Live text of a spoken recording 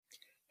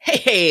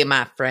Hey,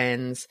 my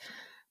friends.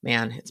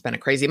 Man, it's been a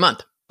crazy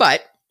month,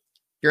 but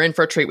you're in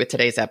for a treat with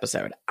today's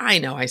episode. I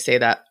know I say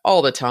that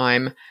all the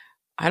time.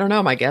 I don't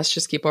know. My guests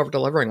just keep over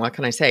delivering. What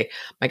can I say?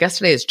 My guest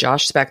today is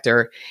Josh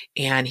Spector,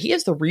 and he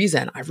is the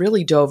reason I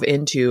really dove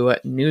into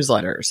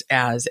newsletters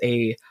as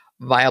a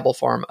viable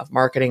form of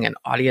marketing and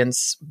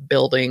audience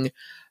building,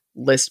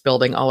 list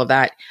building, all of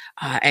that.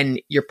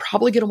 And you're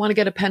probably going to want to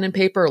get a pen and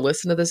paper or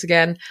listen to this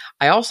again.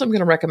 I also am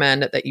going to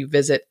recommend that you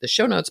visit the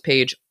show notes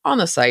page on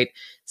the site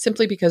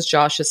simply because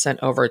Josh has sent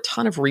over a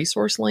ton of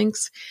resource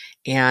links,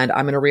 and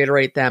I'm going to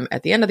reiterate them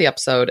at the end of the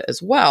episode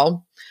as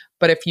well.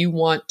 But if you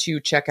want to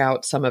check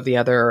out some of the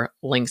other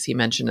links he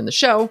mentioned in the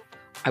show,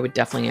 I would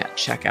definitely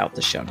check out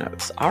the show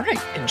notes. All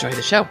right, enjoy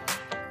the show.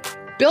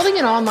 Building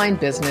an online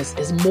business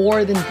is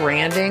more than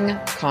branding,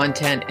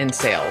 content, and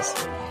sales.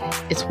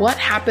 It's what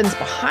happens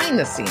behind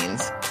the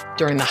scenes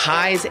during the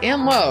highs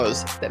and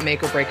lows that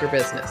make or break your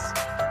business.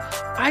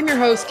 I'm your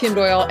host, Kim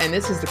Doyle, and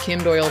this is The Kim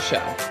Doyle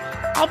Show.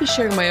 I'll be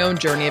sharing my own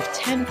journey of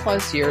 10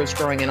 plus years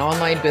growing an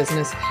online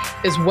business,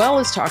 as well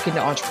as talking to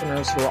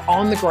entrepreneurs who are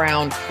on the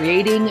ground,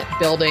 creating,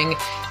 building,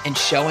 and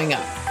showing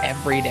up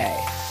every day.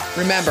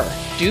 Remember,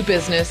 do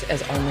business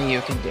as only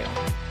you can do.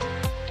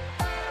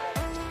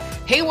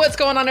 Hey, what's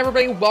going on,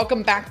 everybody?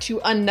 Welcome back to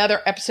another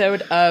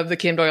episode of The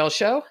Kim Doyle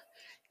Show.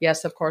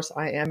 Yes, of course,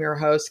 I am your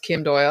host,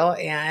 Kim Doyle,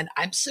 and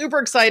I'm super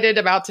excited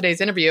about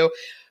today's interview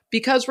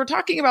because we're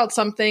talking about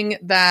something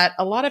that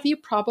a lot of you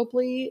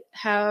probably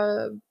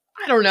have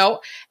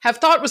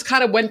thought was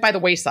kind of went by the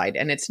wayside,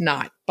 and it's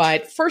not.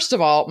 But first of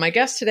all, my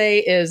guest today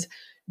is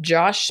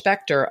Josh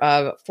Spector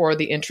of For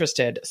the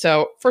Interested.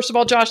 So first of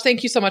all, Josh,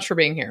 thank you so much for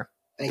being here.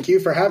 Thank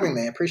you for having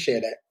me. I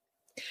appreciate it.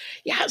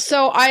 Yeah.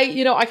 So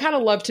I kind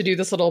of love to do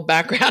this little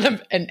background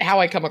of, and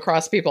how I come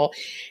across people.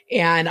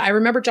 And I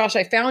remember, Josh,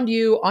 I found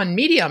you on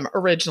Medium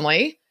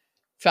originally,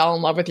 fell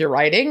in love with your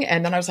writing.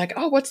 And then I was like,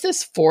 oh, what's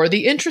this For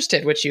the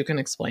Interested, which you can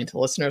explain to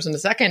listeners in a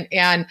second,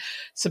 and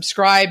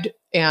subscribed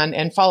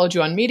and followed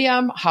you on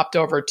Medium, hopped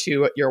over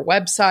to your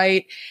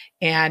website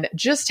and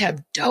just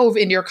have dove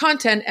into your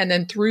content. And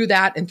then through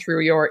that and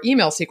through your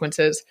email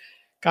sequences,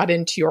 got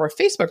into your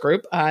Facebook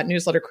group,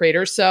 Newsletter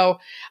Creators. So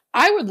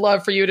I would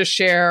love for you to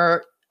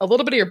share a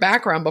little bit of your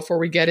background before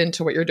we get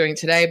into what you're doing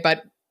today.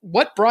 But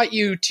what brought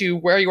you to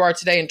where you are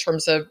today in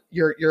terms of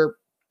your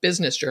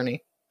business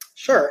journey?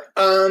 Sure.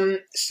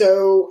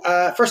 So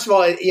first of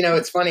all,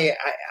 it's funny.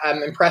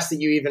 I'm impressed that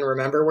you even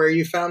remember where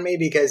you found me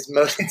because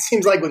it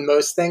seems like with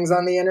most things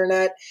on the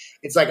internet,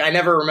 it's like I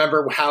never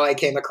remember how I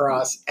came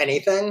across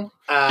anything.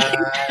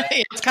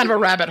 It's kind of a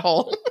rabbit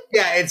hole.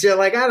 Yeah, it's just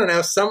like, I don't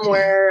know,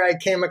 somewhere I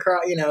came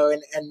across,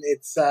 and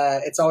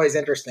it's always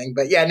interesting.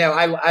 But yeah, no,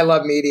 I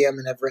love Medium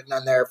and I've written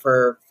on there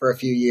for a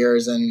few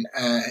years, and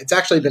it's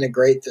actually been a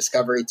great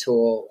discovery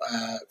tool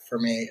for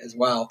me as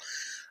well.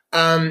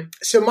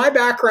 So my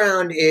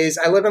background is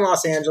I live in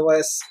Los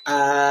Angeles.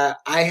 I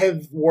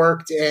have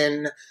worked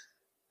in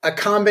a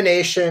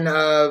combination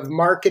of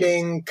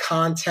marketing,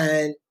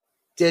 content,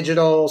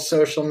 digital,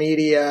 social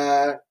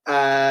media,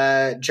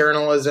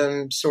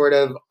 journalism, sort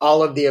of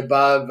all of the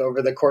above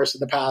over the course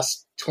of the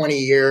past 20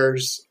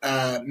 years,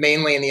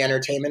 mainly in the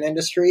entertainment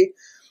industry.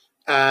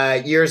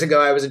 Years ago,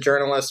 I was a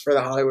journalist for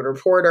The Hollywood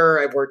Reporter.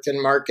 I've worked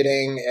in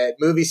marketing at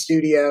movie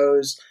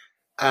studios.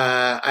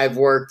 I've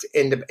worked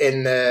in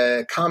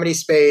the comedy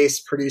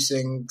space,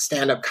 producing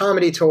stand-up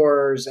comedy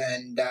tours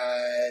and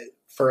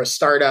for a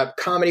startup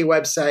comedy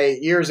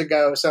website years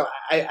ago. So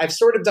I've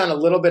sort of done a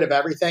little bit of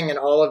everything, and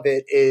all of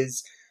it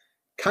is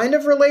kind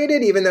of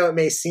related, even though it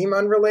may seem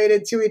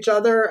unrelated to each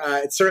other.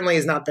 It certainly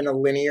has not been a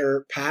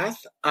linear path.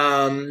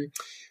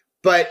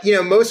 But,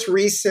 most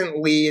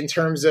recently in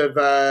terms of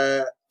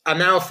I'm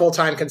now a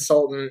full-time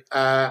consultant.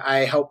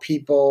 I help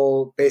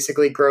people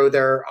basically grow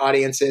their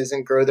audiences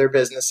and grow their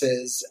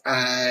businesses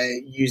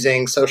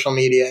using social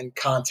media and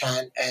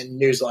content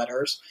and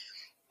newsletters.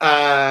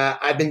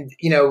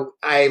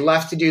 I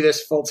left to do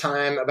this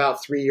full-time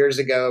about 3 years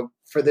ago.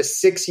 For the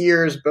 6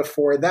 years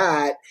before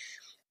that,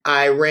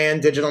 I ran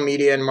digital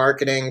media and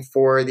marketing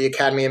for the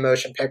Academy of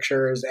Motion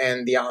Pictures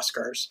and the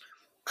Oscars.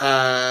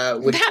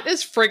 That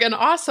is friggin'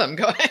 awesome.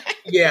 Go ahead.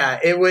 Yeah,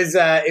 it was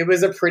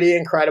a pretty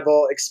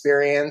incredible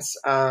experience,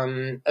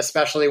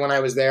 especially when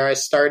I was there. I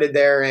started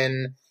there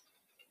in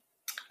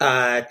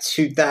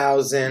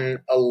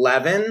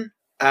 2011.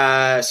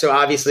 So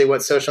obviously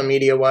what social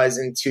media was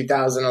in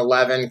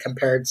 2011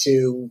 compared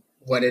to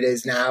what it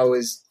is now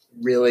is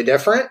really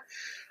different.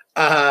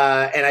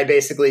 And I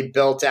basically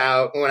built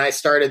out, when I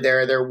started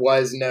there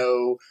was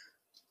no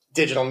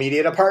digital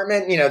media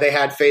department. They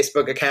had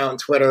Facebook account,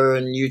 Twitter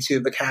and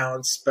YouTube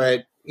accounts,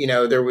 but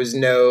there was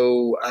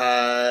no,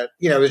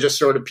 it was just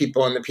sort of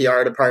people in the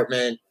PR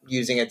department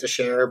using it to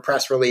share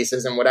press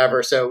releases and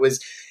whatever. So it was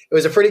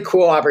a pretty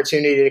cool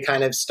opportunity to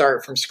kind of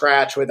start from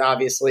scratch with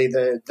obviously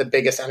the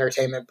biggest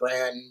entertainment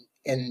brand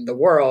in the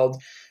world.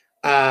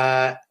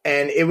 And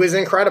it was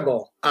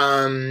incredible.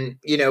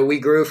 We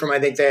grew from, I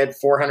think they had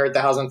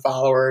 400,000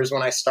 followers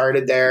when I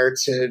started there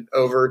to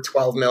over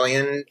 12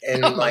 million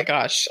in oh my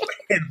gosh,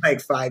 in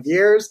like 5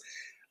 years.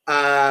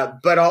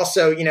 But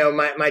also,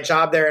 my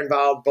job there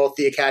involved both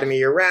the Academy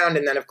year round.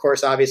 And then, of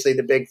course, obviously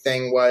the big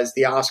thing was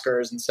the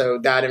Oscars. And so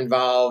that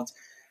involved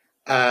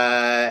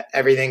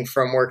everything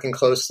from working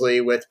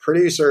closely with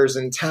producers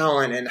and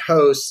talent and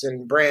hosts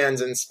and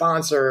brands and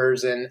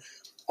sponsors and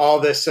all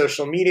the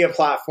social media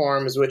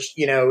platforms, which,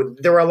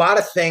 there were a lot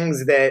of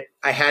things that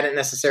I hadn't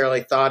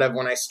necessarily thought of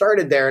when I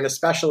started there. And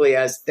especially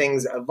as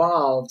things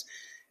evolved,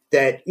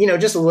 that,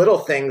 just little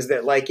things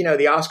that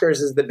the Oscars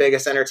is the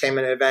biggest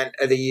entertainment event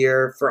of the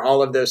year for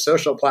all of those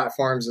social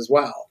platforms as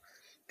well.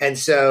 And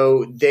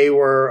so they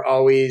were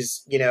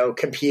always,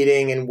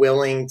 competing and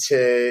willing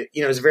to,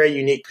 it was a very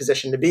unique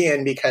position to be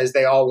in because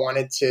they all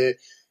wanted to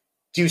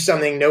do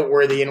something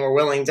noteworthy and were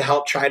willing to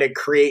help try to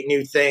create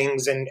new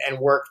things and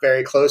work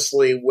very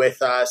closely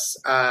with us,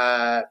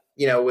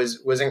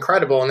 was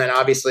incredible. And then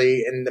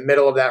obviously in the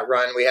middle of that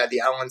run, we had the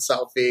Ellen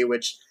selfie,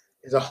 which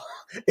is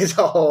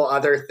a whole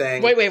other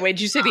thing. Wait.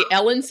 Did you say the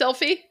Ellen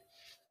selfie?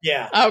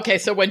 Yeah. Okay.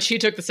 So when she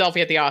took the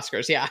selfie at the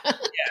Oscars, yeah. Yeah.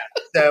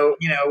 So,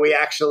 we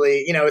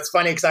actually, it's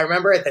funny because I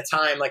remember at the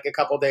time, like a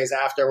couple days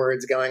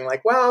afterwards going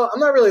well, I'm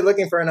not really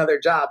looking for another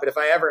job, but if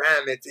I ever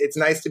am, it's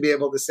nice to be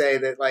able to say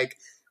that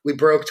we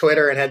broke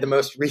Twitter and had the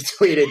most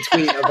retweeted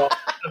tweet of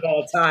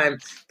all time.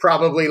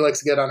 Probably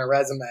looks good on a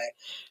resume.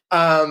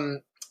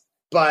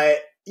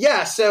 But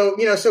yeah,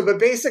 but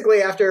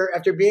basically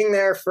after being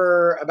there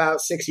for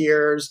about 6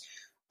 years,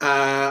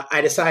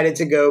 I decided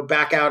to go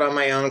back out on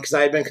my own because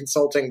I had been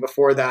consulting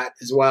before that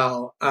as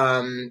well.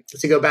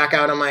 To go back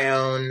out on my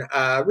own,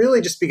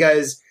 really just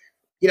because,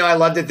 I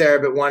loved it there,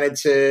 but wanted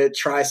to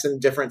try some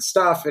different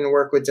stuff and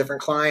work with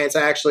different clients.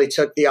 I actually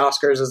took the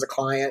Oscars as a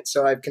client,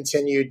 so I've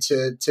continued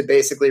to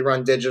basically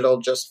run digital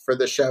just for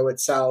the show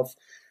itself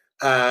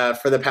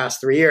for the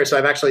past 3 years. So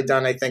I've actually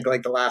done, I think,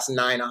 the last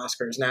 9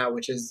 Oscars now,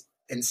 which is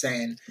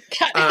insane.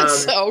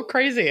 It's so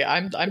crazy.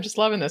 I'm just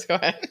loving this. Go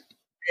ahead.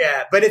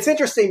 Yeah, but it's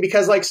interesting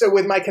because so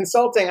with my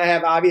consulting, I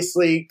have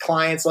obviously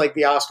clients like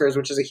the Oscars,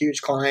 which is a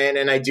huge client.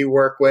 And I do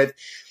work with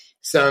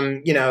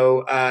some,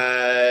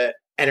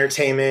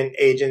 entertainment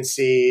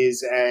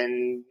agencies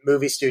and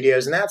movie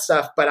studios and that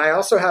stuff. But I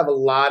also have a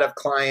lot of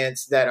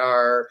clients that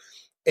are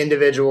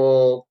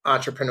individual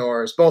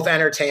entrepreneurs, both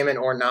entertainment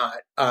or not,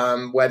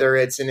 whether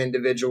it's an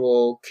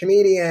individual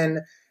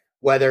comedian,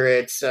 whether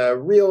it's a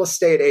real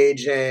estate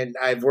agent.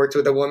 I've worked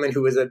with a woman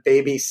who was a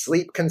baby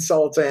sleep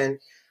consultant.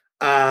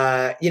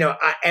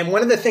 And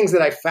one of the things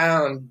that I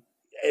found,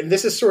 and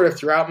this is sort of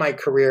throughout my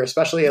career,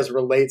 especially as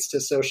relates to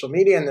social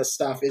media and this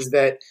stuff, is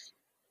that,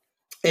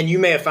 and you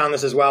may have found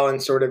this as well in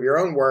sort of your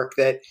own work,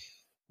 that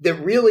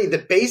really the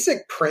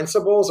basic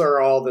principles are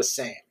all the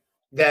same.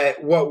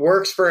 That what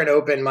works for an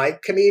open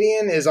mic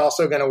comedian is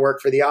also going to work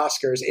for the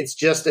Oscars. It's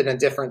just in a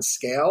different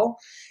scale.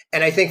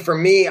 And I think for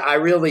me, I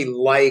really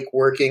like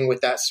working with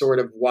that sort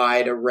of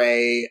wide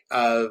array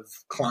of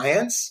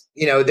clients.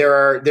 There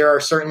are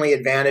certainly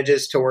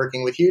advantages to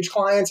working with huge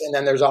clients, and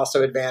then there's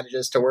also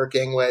advantages to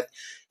working with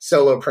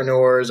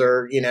solopreneurs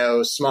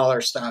or,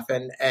 smaller stuff.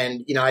 And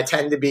I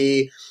tend to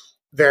be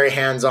very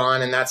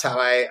hands-on, and that's how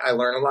I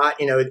learn a lot.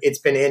 It's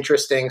been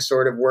interesting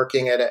sort of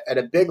working at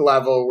a big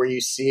level where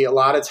you see a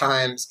lot of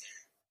times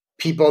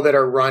people that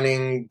are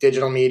running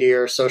digital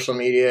media or social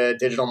media,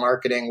 digital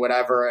marketing,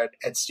 whatever,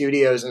 at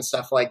studios and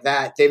stuff like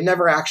that, they've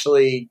never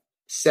actually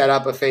set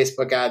up a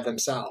Facebook ad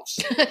themselves.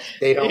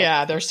 They don't.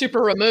 Yeah, they're super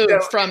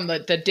removed from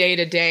the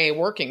day-to-day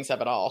workings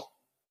of it all.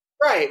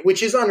 Right,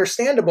 which is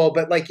understandable.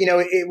 But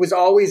it was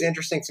always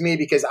interesting to me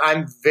because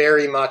I'm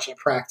very much a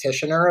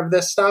practitioner of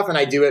this stuff, and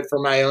I do it for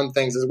my own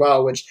things as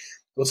well, which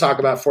we'll talk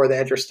about for the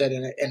interested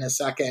in a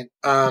second.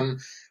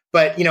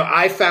 But,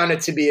 I found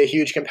it to be a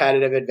huge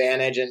competitive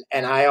advantage.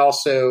 And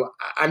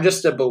I'm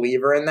just a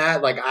believer in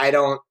that.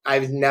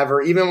 I've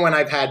never, even when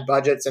I've had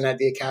budgets and at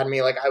the Academy,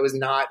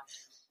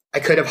 I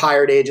could have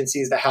hired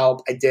agencies to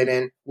help. I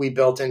didn't. We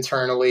built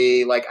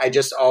internally. I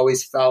just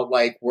always felt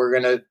like we're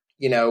going to,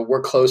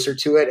 we're closer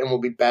to it and we'll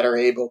be better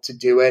able to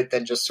do it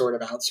than just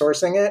sort of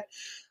outsourcing it.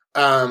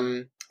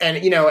 And,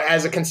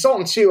 as a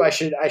consultant too, I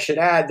should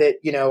add that,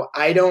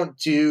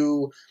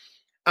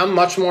 I'm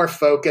much more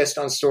focused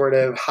on sort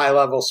of high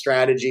level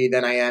strategy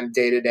than I am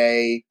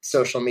day-to-day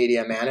social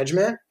media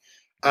management.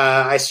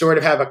 I sort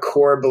of have a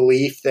core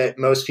belief that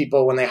most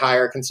people, when they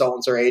hire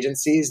consultants or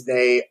agencies,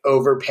 they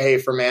overpay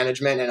for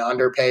management and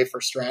underpay for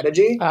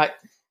strategy.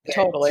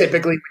 Totally.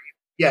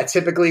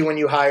 Typically when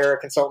you hire a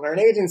consultant or an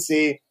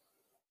agency,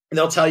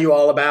 they'll tell you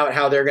all about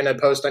how they're going to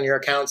post on your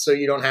account so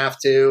you don't have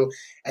to,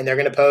 and they're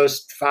going to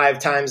post 5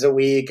 times a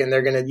week, and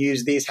they're going to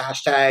use these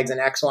hashtags and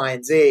X, Y,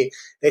 and Z.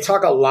 They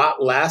talk a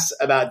lot less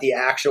about the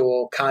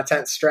actual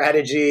content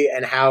strategy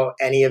and how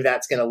any of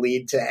that's going to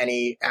lead to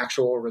any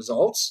actual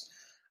results.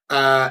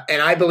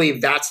 And I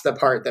believe that's the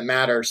part that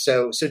matters.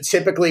 So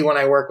typically when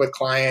I work with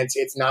clients,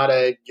 it's not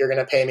you're going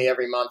to pay me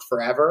every month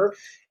forever.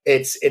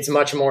 It's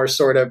much more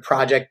sort of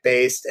project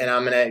based, and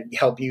I'm going to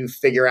help you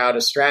figure out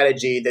a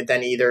strategy that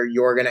then either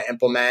you're going to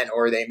implement,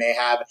 or they may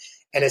have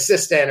an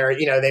assistant, or,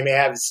 they may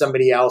have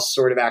somebody else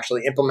sort of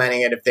actually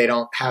implementing it if they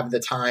don't have the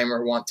time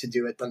or want to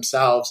do it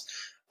themselves.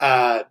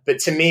 But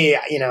to me,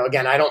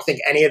 again, I don't think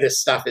any of this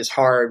stuff is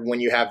hard when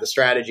you have the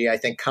strategy. I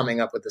think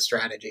coming up with the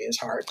strategy is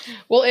hard.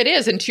 Well, it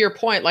is. And to your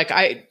point, like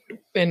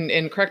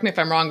and correct me if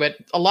I'm wrong, but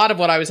a lot of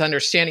what I was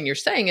understanding you're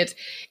saying,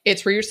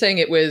 it's where you're saying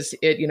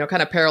it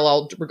kind of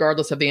paralleled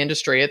regardless of the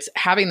industry. It's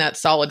having that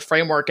solid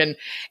framework. And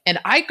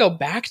I go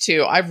back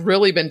to, I've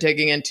really been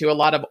digging into a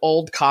lot of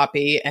old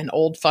copy and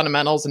old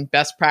fundamentals and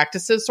best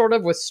practices sort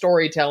of with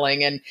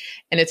storytelling. And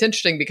it's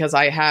interesting because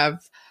I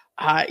have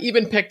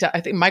even picked up,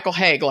 I think Michael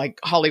Haig, like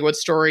Hollywood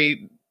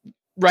Story,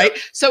 right?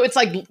 So it's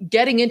like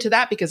getting into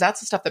that because that's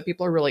the stuff that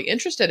people are really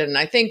interested in. And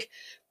I think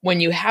when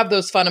you have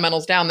those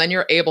fundamentals down, then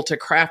you're able to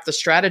craft the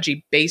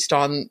strategy based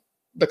on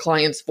the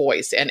client's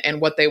voice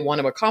and what they want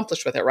to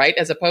accomplish with it, right?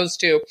 As opposed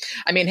to,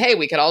 I mean, hey,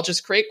 we could all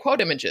just create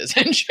quote images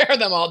and share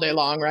them all day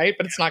long, right?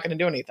 But it's not going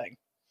to do anything.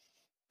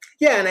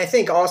 Yeah. And I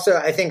think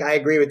I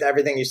agree with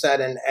everything you said.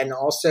 And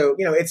also,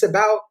 it's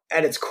about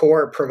at its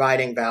core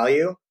providing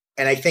value.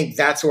 And I think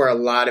that's where a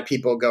lot of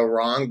people go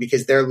wrong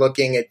because they're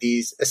looking at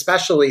these,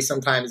 especially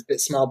sometimes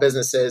small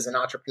businesses and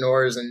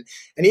entrepreneurs and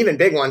even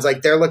big ones,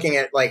 like they're looking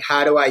at like,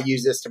 how do I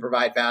use this to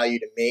provide value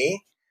to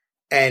me?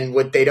 And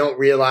what they don't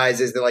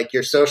realize is that like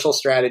your social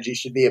strategy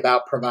should be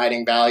about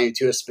providing value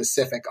to a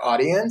specific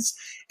audience.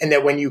 And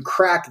that when you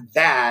crack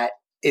that,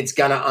 it's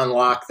going to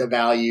unlock the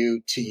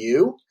value to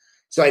you.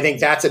 So I think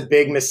that's a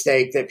big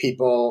mistake that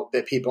people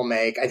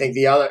make. I think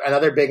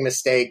another big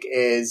mistake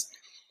is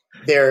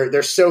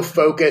they're so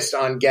focused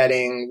on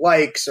getting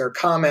likes or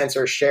comments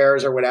or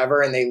shares or whatever,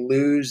 and they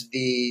lose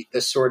the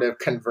sort of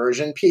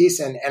conversion piece.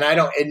 And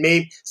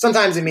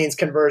sometimes it means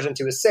conversion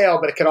to a sale,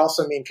 but it could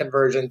also mean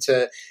conversion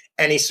to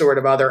any sort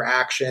of other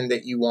action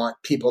that you want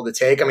people to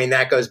take. I mean,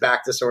 that goes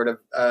back to sort of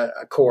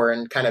a core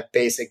and kind of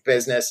basic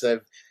business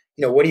of,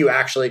 what are you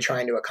actually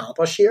trying to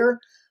accomplish here?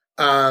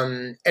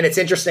 And it's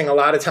interesting. A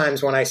lot of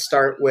times when I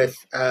start with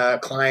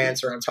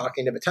clients or I'm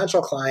talking to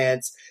potential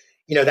clients,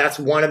 that's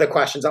one of the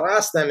questions I'll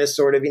ask them is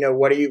sort of,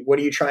 what are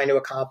you trying to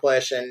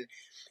accomplish?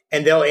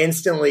 And they'll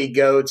instantly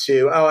go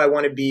to, oh, I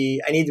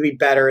need to be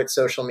better at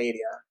social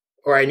media,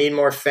 or I need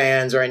more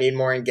fans, or I need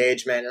more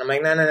engagement. And I'm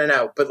like,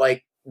 no. But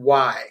like,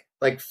 why?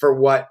 Like for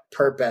what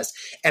purpose?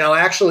 And I'll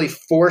actually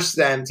force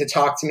them to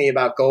talk to me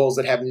about goals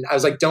I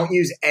was like, don't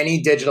use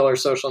any digital or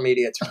social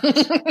media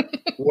terms.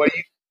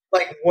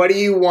 What do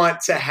you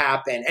want to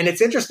happen? And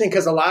it's interesting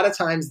because a lot of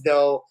times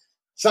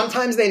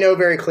sometimes they know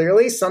very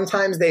clearly.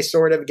 Sometimes they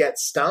sort of get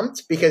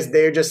stumped because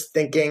they're just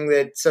thinking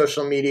that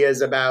social media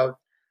is about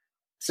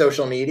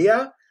social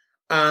media.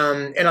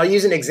 And I'll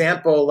use an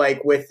example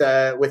like with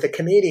a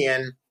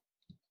comedian.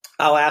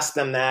 I'll ask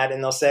them that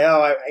and they'll say,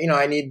 oh,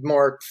 I need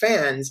more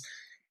fans.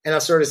 And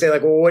I'll sort of say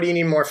like, well, what do you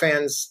need more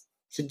fans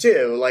to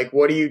do? Like,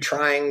 what are you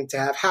trying to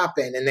have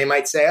happen? And they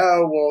might say,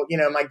 oh,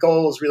 well, my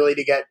goal is really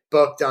to get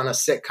booked on a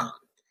sitcom.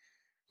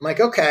 I'm like,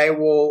 okay,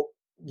 well,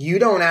 you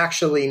don't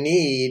actually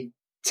need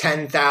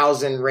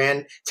 10,000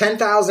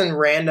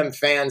 random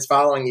fans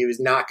following you is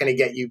not going to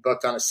get you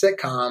booked on a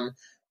sitcom,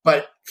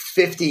 but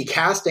 50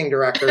 casting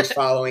directors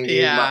following you.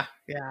 Yeah.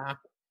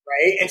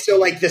 Right. And so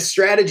like the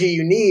strategy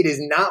you need is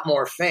not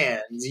more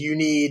fans. You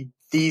need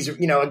these,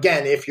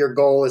 again, if your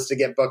goal is to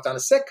get booked on a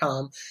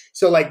sitcom.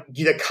 So like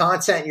the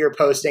content you're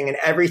posting and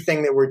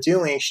everything that we're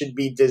doing should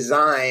be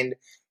designed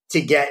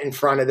to get in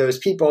front of those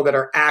people that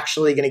are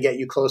actually going to get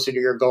you closer to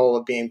your goal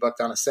of being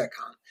booked on a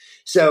sitcom.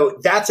 So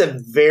that's a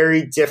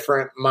very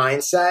different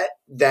mindset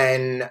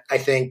than I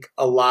think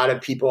a lot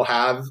of people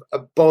have,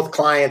 both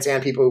clients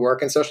and people who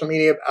work in social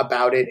media,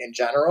 about it in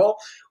general,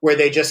 where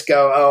they just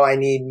go, oh, I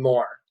need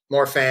more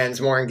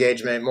fans, more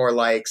engagement, more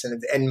likes.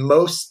 And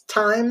most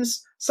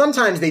times,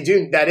 sometimes they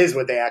do, that is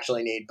what they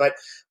actually need. But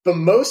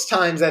most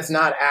times that's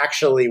not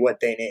actually what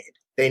they need.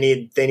 They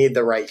need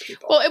the right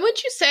people. Well, and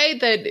wouldn't you say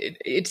that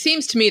it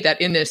seems to me that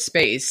in this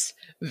space,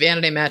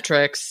 vanity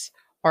metrics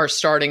are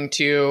starting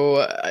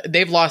to,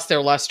 they've lost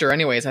their luster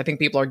anyways. I think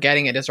people are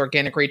getting it as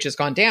organic reach has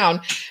gone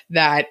down,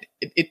 that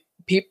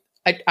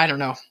I don't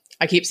know.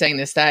 I keep saying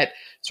this, that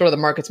sort of the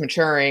market's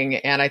maturing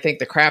and I think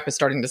the crap is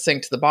starting to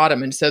sink to the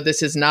bottom. And so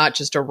this is not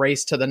just a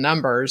race to the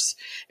numbers.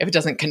 If it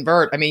doesn't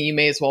convert, I mean, you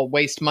may as well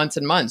waste months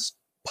and months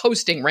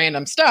posting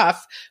random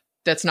stuff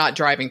that's not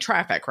driving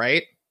traffic,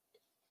 right?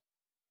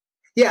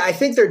 Yeah, I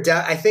think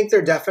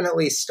they're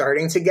definitely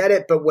starting to get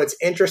it. But what's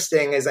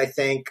interesting is I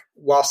think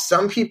while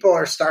some people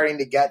are starting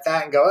to get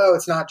that and go, oh,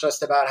 it's not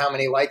just about how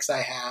many likes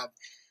I have,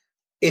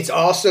 it's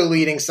also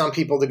leading some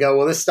people to go,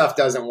 well, this stuff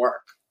doesn't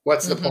work.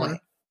 What's the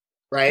point?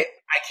 Right?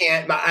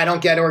 I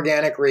don't get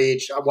organic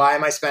reach. Why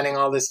am I spending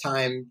all this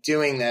time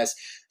doing this?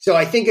 So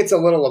I think it's a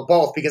little of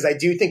both, because I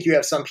do think you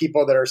have some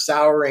people that are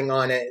souring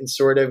on it and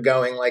sort of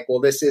going like, well,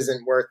 this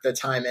isn't worth the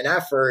time and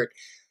effort.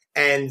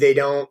 And they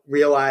don't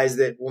realize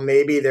that, well,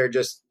 maybe they're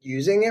just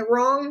using it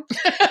wrong.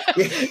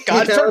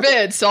 God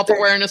forbid,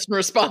 self-awareness and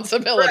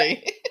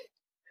responsibility.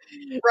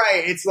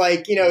 Right. It's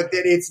like, that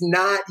it's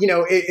not,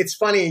 it's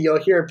funny.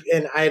 You'll hear,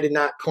 and I did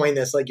not coin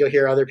this, like you'll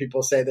hear other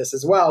people say this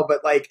as well,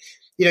 but like,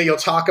 you'll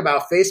talk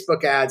about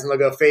Facebook ads and they'll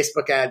go,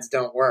 Facebook ads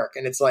don't work.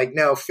 And it's like,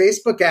 no,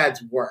 Facebook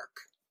ads work.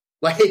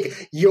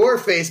 Like your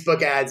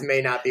Facebook ads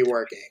may not be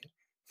working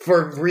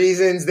for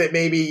reasons that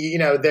maybe, you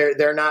know,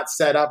 they're not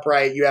set up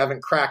right. You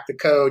haven't cracked the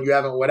code, you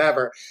haven't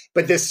whatever.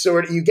 But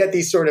you get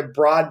these sort of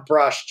broad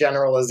brush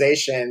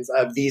generalizations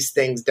of these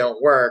things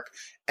don't work.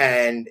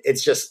 And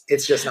it's just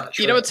not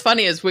true. You know, what's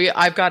funny is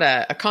I've got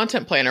a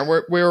content planner.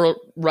 We're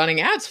running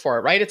ads for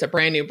it, right? It's a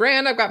brand new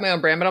brand. I've got my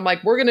own brand, but I'm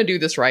like, we're going to do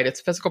this right. It's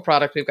a physical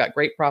product. We've got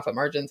great profit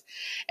margins.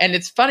 And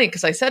it's funny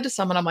because I said to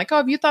someone, I'm like, oh,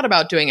 have you thought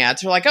about doing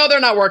ads? They're like, oh, they're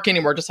not working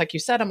anymore. Just like you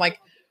said, I'm like,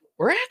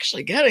 we're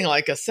actually getting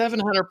like a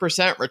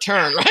 700%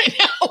 return right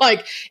now.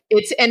 Like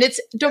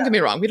don't get me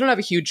wrong. We don't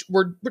have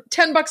we're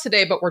 $10 a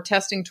day, but we're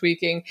testing,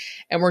 tweaking,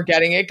 and we're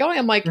getting it going.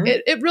 I'm like,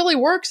 it really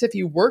works if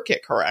you work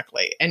it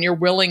correctly and you're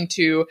willing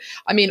to,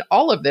 I mean,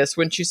 all of this,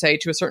 wouldn't you say,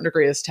 to a certain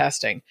degree is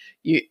testing.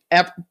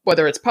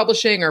 Whether it's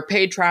publishing or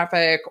paid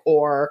traffic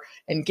or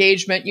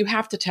engagement, you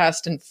have to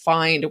test and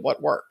find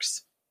what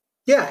works.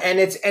 Yeah. And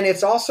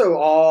it's also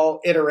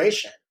all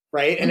iteration.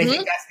 Right. And I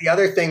think that's the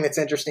other thing that's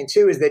interesting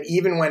too, is that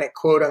even when it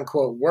quote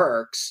unquote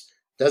works,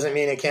 doesn't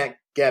mean it can't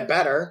get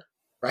better.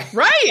 Right.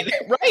 Right. You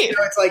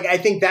know, it's like, I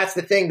think that's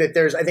the thing that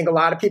I think a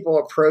lot of people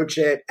approach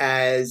it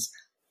as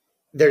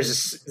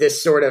there's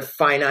this sort of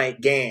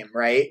finite game,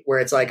 right? Where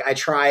it's like, I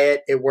try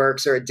it, it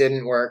works or it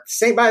didn't work.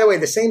 By the way,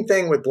 the same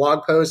thing with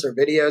blog posts or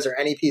videos or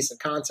any piece of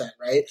content,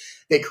 right?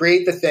 They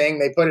create the thing,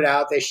 they put it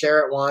out, they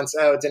share it once.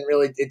 Oh,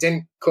 it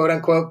didn't quote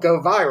unquote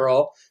go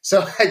viral.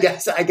 So I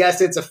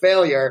guess it's a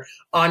failure.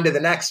 On to the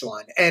next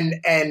one.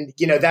 And,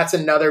 you know, that's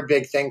another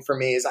big thing for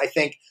me is I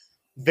think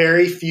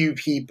very few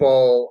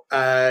people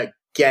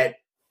get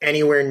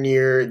anywhere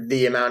near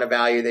the amount of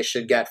value they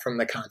should get from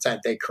the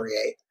content they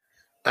create.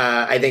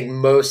 I think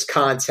most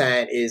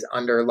content is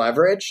under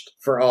leveraged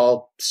for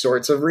all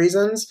sorts of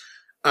reasons.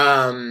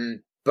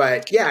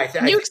 But yeah,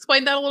 can you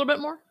explain that a little bit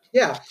more?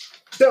 Yeah.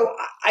 So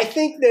I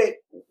think that,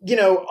 you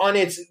know,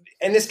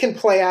 and this can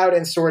play out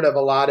in sort of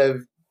a lot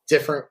of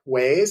different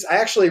ways. I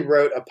actually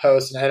wrote a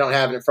post, and I don't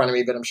have it in front of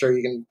me, but I'm sure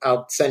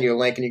I'll send you a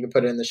link and you can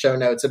put it in the show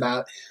notes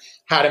about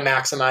how to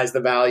maximize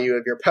the value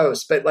of your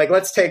post. But like,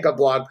 let's take a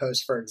blog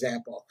post, for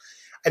example.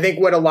 I think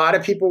what a lot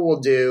of people will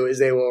do is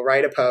they will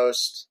write a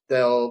post,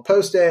 they'll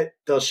post it,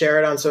 they'll share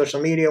it on social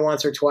media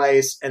once or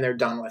twice, and they're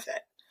done with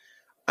it.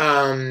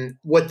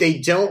 What they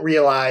don't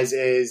realize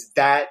is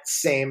that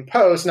same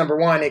post, number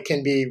one, it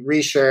can be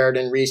reshared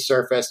and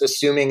resurfaced,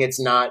 assuming it's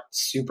not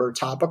super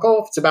topical.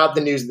 If it's about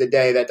the news of the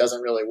day, that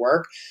doesn't really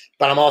work.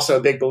 But I'm also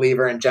a big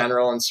believer in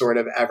general and sort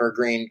of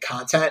evergreen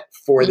content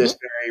for this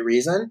very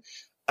reason.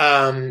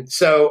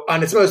 So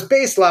on its most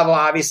base level,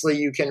 obviously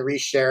you can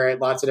reshare it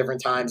lots of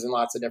different times in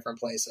lots of different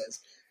places.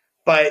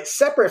 But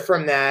separate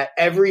from that,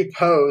 every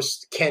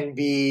post can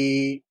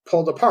be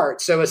pulled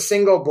apart. So a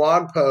single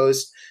blog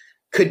post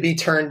could be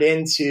turned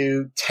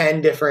into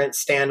 10 different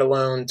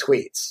standalone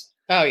tweets.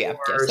 Oh yeah.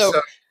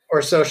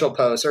 Or social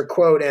posts or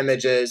quote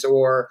images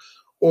or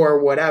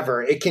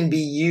whatever. It can be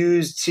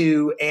used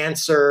to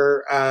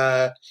answer,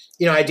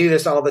 you know, I do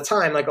this all the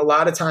time. Like a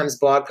lot of times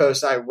blog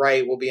posts I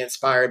write will be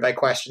inspired by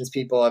questions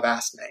people have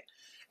asked me.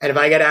 And if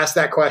I get asked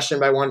that question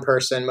by one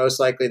person, most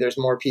likely there's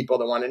more people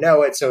that want to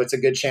know it. So it's a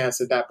good chance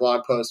that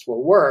blog post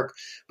will work.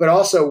 But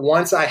also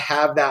once I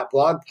have that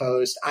blog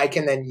post, I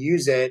can then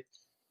use it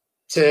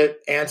to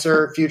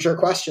answer future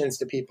questions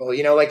to people.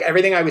 You know, like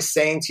everything I was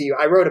saying to you,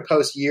 I wrote a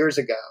post years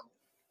ago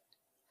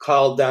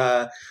called,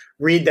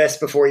 read this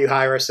before you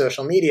hire a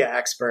social media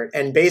expert.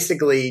 And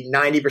basically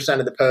 90%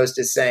 of the post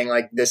is saying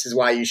like, this is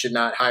why you should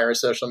not hire a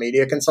social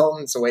media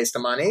consultant. It's a waste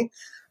of money,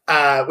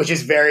 which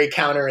is very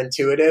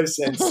counterintuitive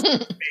since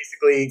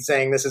basically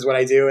saying this is what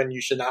I do and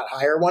you should not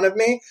hire one of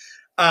me.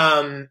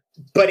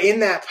 But in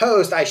that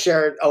post, I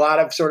shared a lot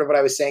of sort of what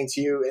I was saying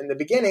to you in the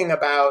beginning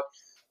about,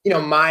 you know,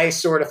 my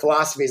sort of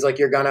philosophy is like,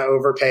 you're going to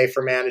overpay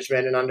for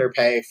management and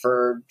underpay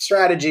for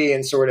strategy.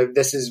 And sort of,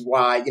 this is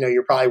why, you know,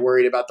 you're probably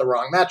worried about the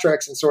wrong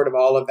metrics and sort of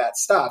all of that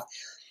stuff.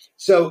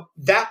 So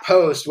that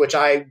post, which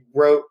I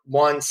wrote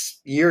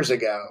once years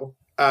ago,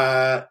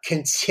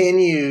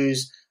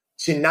 continues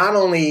to not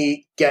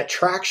only get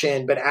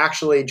traction, but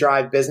actually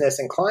drive business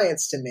and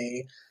clients to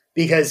me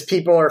because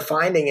people are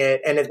finding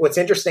it. And what's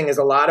interesting is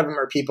a lot of them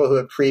are people who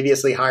have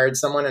previously hired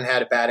someone and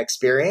had a bad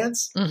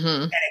experience. And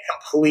it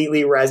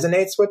completely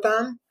resonates with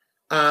them.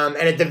 And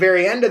at the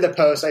very end of the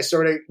post, I'm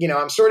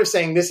sort of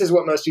saying, this is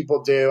what most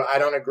people do. I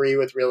don't agree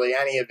with really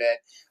any of it.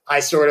 I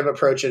sort of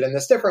approach it in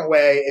this different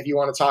way. If you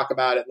want to talk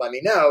about it, let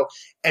me know.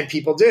 And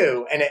people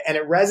do. And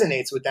it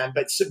resonates with them.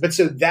 But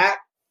so that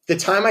the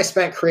time I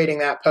spent creating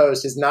that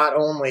post has not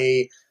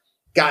only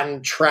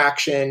gotten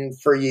traction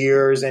for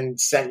years and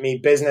sent me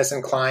business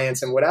and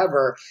clients and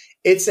whatever,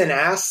 it's an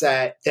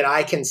asset that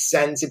I can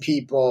send to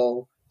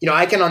people. You know,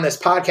 I can on this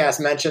podcast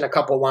mention a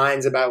couple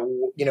lines about,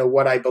 you know,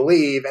 what I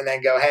believe and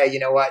then go, hey, you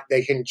know what,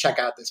 they can check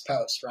out this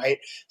post, right?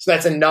 So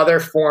that's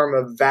another form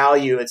of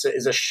value. It's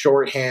a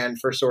shorthand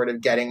for sort of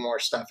getting more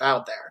stuff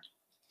out there.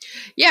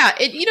 Yeah.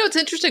 It's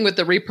interesting with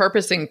the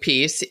repurposing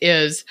piece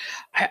is,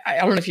 I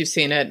don't know if you've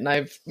seen it, and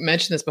I've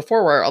mentioned this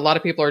before, where a lot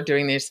of people are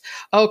doing these,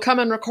 come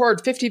and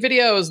record 50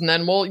 videos, and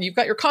then you've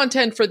got your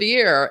content for the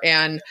year.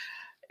 And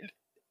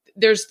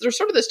there's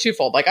sort of this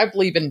twofold. Like I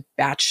believe in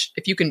batch.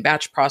 If you can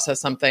batch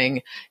process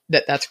something,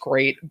 that's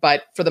great.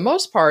 But for the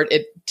most part,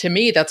 to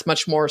me, that's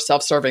much more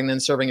self-serving than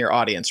serving your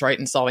audience, right?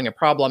 And solving a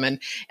problem. And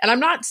I'm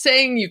not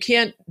saying you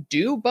can't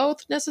do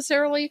both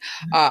necessarily.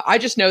 I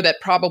just know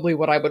that probably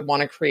what I would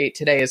want to create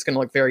today is going to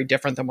look very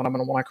different than what I'm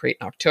going to want to create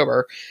in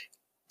October,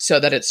 so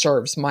that it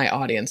serves my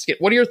audience.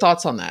 What are your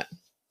thoughts on that?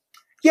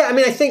 Yeah, I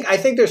mean, I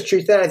think there's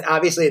truth to that.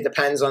 Obviously, it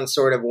depends on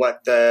sort of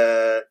what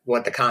the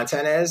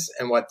content is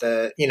and what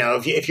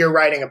if you're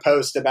writing a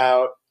post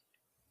about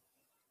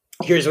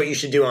here's what you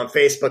should do on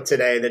Facebook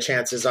today, the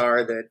chances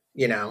are that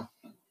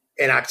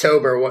in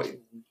October,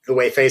 the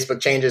way Facebook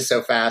changes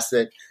so fast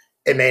that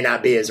it may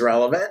not be as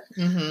relevant.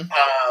 Mm-hmm.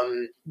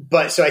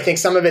 But so I think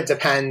some of it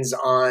depends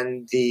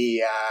on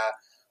the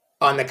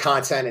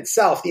content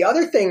itself. The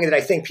other thing that I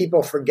think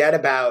people forget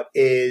about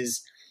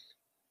is,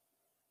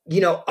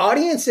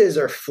 audiences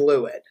are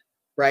fluid,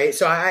 right?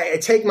 So I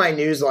take my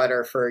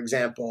newsletter, for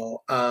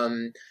example.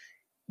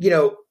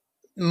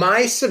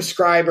 My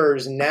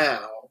subscribers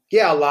now,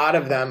 a lot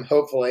of them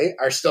hopefully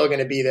are still going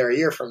to be there a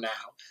year from now,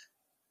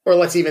 or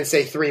let's even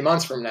say 3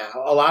 months from now.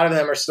 A lot of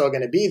them are still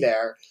going to be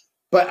there,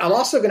 but I'm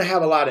also going to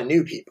have a lot of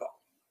new people.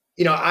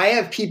 I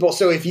have people.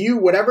 So if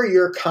whatever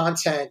your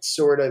content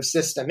sort of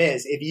system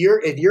is, if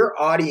your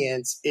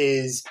audience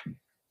is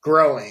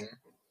growing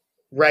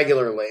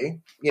regularly,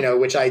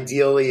 which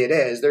ideally it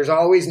is, there's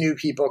always new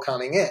people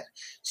coming in.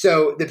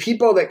 So the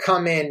people that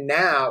come in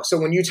now, so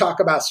when you talk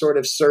about sort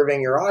of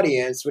serving your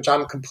audience, which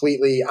I'm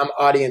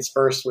audience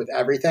first with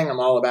everything. I'm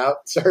all about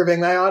serving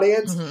my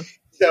audience. Mm-hmm.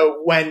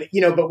 So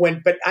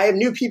but I have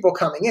new people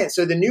coming in.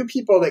 So the new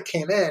people that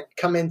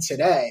come in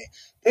today,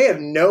 they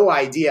have no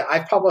idea.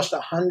 I've published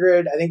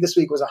 100, I think this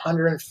week was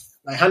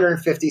my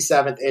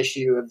 157th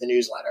issue of the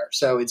newsletter.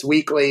 So it's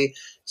weekly.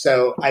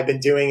 So I've been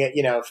doing it,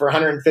 for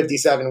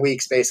 157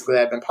 weeks, basically,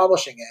 I've been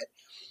publishing it.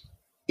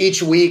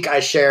 Each week I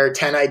share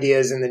 10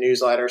 ideas in the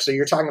newsletter. So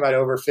you're talking about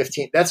over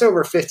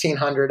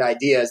 1,500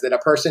 ideas that a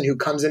person who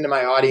comes into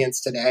my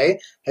audience today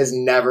has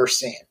never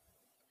seen.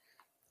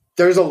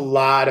 There's a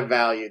lot of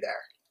value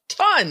there.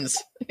 Tons.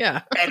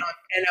 Yeah.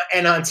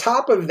 And on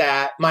top of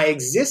that, my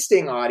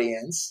existing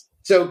audience,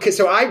 so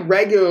I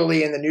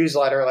regularly in the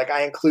newsletter, like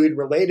I include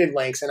related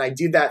links, and I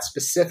do that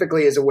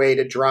specifically as a way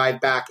to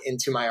drive back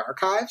into my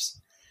archives.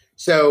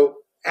 So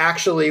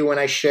actually when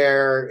I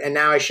share, and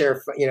now I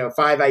share,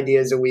 5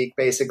 ideas a week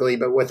basically,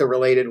 but with a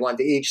related one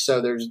to each.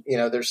 So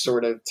there's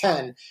sort of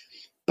 10.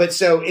 But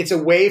so it's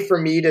a way for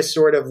me to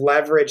sort of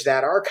leverage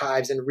that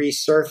archives and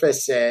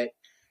resurface it.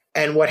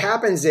 And what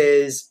happens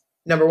is,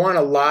 number one,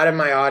 a lot of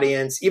my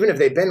audience, even if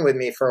they've been with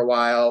me for a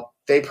while,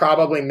 they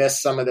probably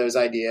missed some of those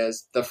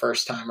ideas the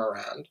first time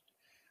around.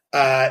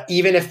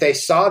 Even if they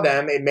saw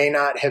them, it may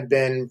not have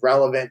been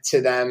relevant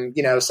to them.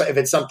 So if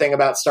it's something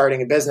about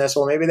starting a business,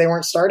 well, maybe they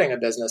weren't starting a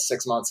business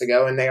 6 months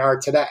ago and they are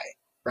today,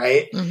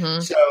 right?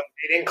 Mm-hmm. So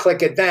they didn't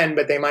click it then,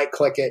 but they might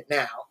click it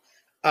now.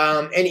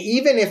 And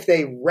even if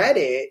they read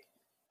it,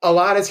 a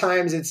lot of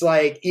times it's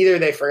like either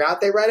they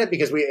forgot they read it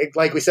because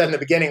like we said in the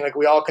beginning, like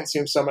we all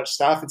consume so much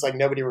stuff. It's like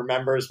nobody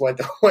remembers what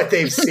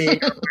they've seen or where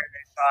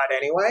they saw it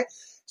anyway.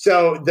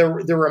 So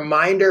the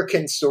reminder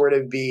can sort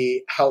of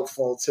be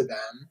helpful to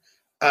them.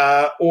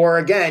 Or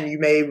again, you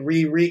may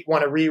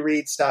want to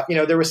reread stuff.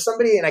 There was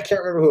somebody, and I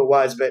can't remember who it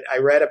was, but I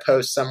read a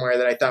post somewhere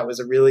that I thought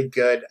was a really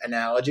good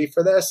analogy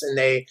for this. And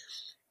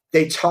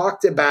they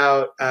talked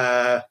about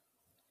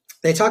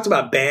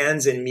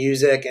bands and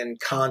music and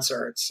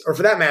concerts, or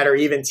for that matter,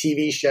 even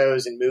TV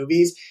shows and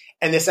movies.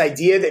 And this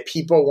idea that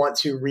people want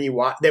to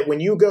rewatch, that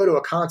when you go to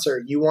a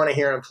concert, you want to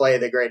hear them play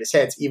the greatest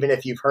hits, even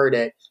if you've heard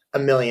it a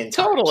million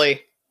times.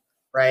 Totally.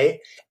 Right.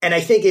 And I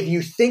think if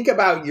you think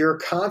about your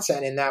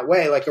content in that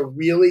way, like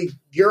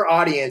your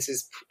audience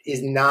is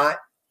not,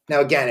 now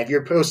again, if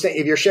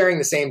you're sharing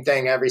the same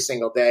thing every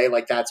single day,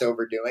 like that's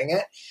overdoing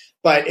it.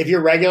 But if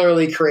you're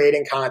regularly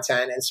creating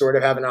content and sort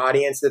of have an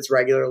audience that's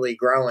regularly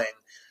growing,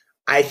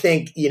 I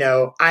think,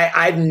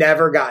 I've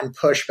never gotten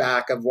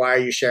pushback of why are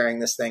you sharing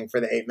this thing for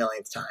the 8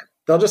 millionth time?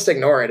 They'll just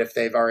ignore it if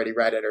they've already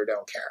read it or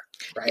don't care.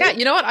 Right? Yeah.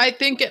 You know what? I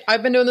think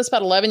I've been doing this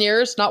about 11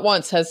 years. Not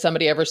once has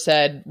somebody ever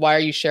said, why are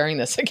you sharing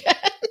this again?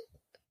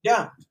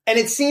 Yeah. And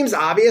it seems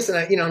obvious,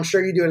 and I'm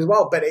sure you do it as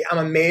well, but I'm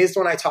amazed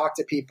when I talk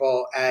to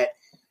people at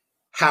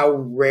how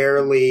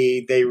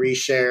rarely they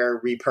reshare,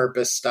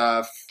 repurpose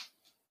stuff.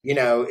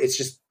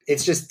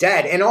 It's just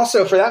dead. And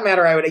also for that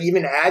matter, I would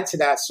even add to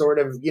that sort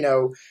of,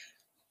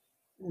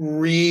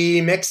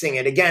 remixing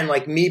it again,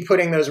 like me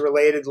putting those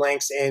related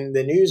links in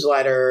the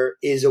newsletter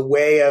is a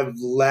way of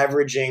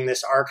leveraging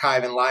this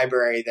archive and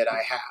library that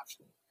I have.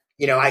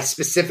 I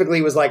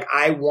specifically was like,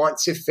 I want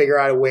to figure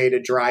out a way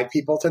to drive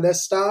people to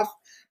this stuff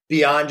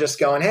beyond just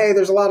going, hey,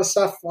 there's a lot of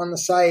stuff on the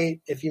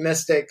site. If you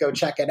missed it, go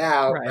check it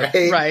out.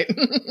 Right.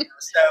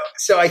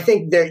 So I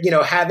think that,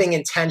 having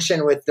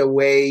intention with the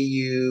way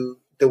you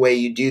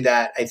do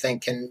that, I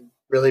think can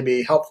really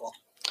be helpful.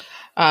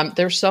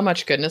 There's so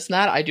much goodness in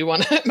that. I do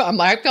want to,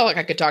 I feel like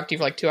I could talk to you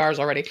for like 2 hours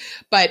already,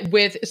 but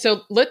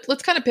so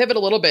let's kind of pivot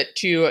a little bit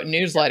to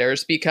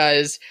newsletters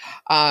because,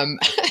 and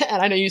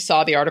I know you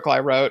saw the article I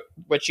wrote,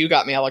 which you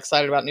got me all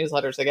excited about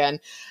newsletters again,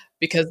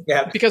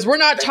 because we're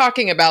not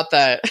talking about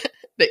the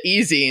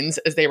e-zines,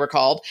 as they were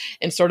called,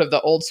 and sort of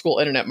the old school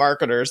internet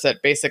marketers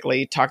that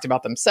basically talked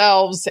about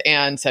themselves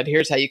and said,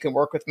 here's how you can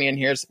work with me, and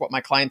here's what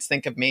my clients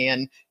think of me,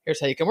 and here's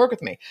how you can work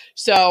with me.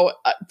 So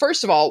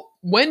first of all,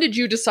 when did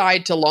you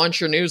decide to launch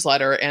your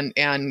newsletter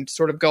and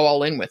sort of go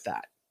all in with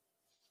that?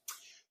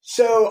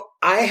 So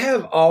I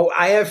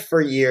have for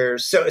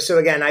years. So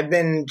again, I've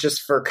been,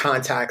 just for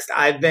context,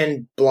 I've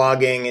been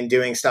blogging and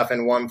doing stuff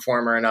in one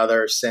form or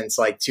another since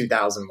like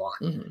 2001.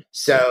 Mm-hmm.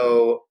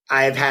 So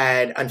I've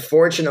had,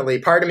 unfortunately,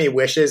 part of me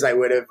wishes I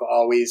would have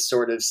always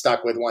sort of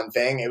stuck with one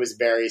thing. It was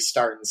very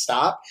start and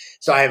stop.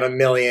 So I have a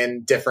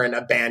million different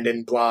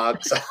abandoned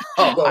blogs.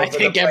 I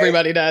think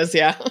everybody does.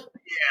 Yeah. Yeah.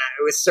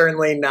 It was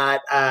certainly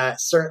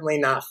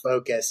not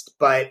focused,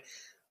 but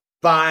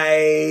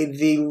by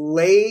the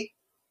late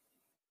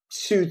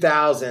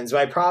 2000s,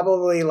 by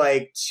probably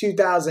like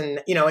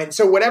 2000, and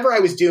so whatever I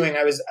was doing,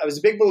 I was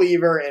a big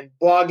believer in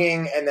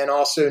blogging and then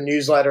also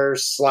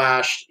newsletters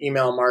 /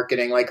 email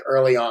marketing, like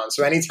early on.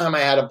 So anytime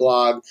I had a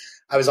blog,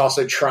 I was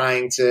also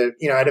trying to,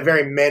 at a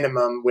very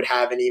minimum, would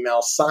have an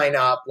email sign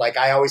up. Like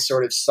I always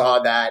sort of saw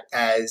that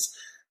as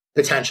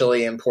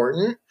potentially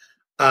important.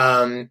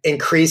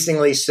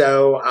 Increasingly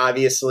so,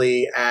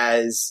 obviously,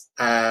 as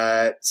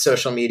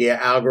social media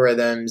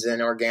algorithms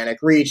and organic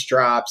reach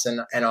drops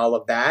and all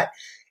of that.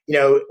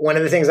 One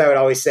of the things I would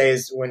always say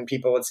is when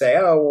people would say,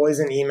 oh, well,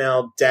 isn't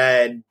email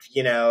dead?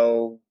 I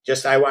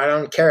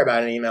don't care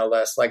about an email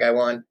list. Like I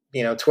want,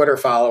 Twitter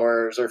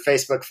followers or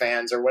Facebook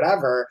fans or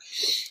whatever.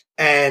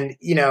 And,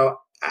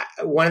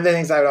 one of the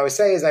things I would always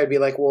say is I'd be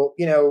like, well,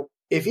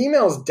 if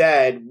email's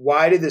dead,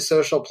 why do the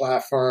social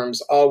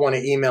platforms all want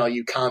to email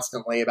you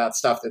constantly about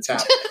stuff that's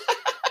happening?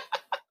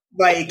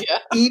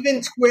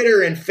 Even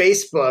Twitter and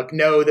Facebook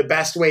know the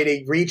best way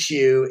to reach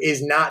you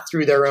is not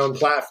through their own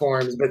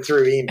platforms, but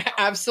through email.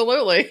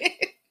 Absolutely.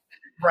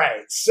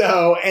 Right.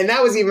 So, and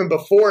that was even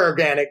before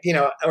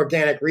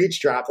organic reach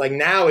dropped. Like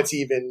now it's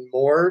even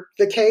more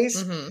the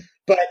case. Mm-hmm.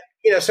 But,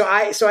 so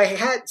I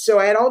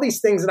had all these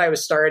things that I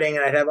was starting,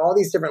 and I'd have all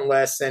these different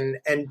lists, and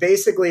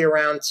basically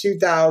around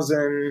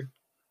 2000,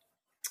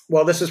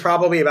 well, this was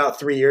probably about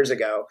 3 years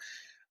ago.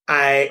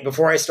 Right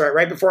before I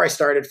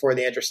started For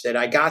the Interested,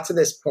 I got to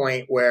this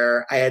point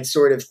where I had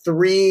sort of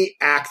 3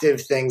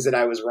 active things that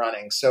I was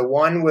running. So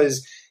one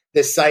was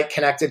this site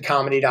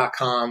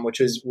connectedcomedy.com, which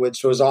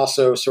was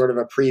also sort of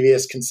a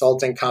previous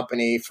consulting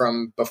company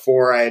from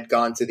before I had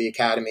gone to the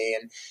academy.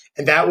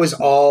 And that was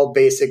all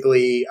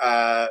basically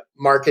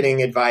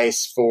marketing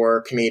advice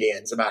for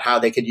comedians about how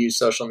they could use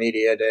social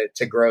media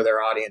to grow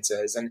their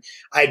audiences. And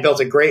I had built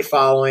a great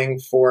following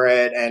for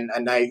it, and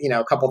I,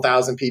 a couple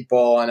thousand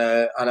people on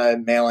a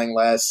mailing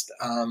list.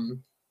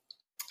 And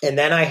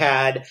then I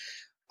had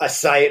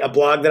a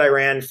blog that I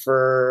ran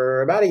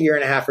for about 1.5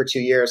 years or 2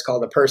 years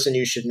called A Person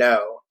You Should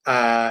Know.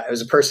 It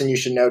was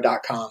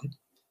apersonyoushouldknow.com.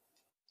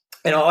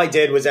 And all I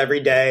did was every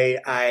day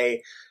I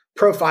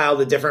profiled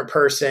a different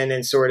person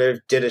and sort of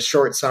did a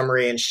short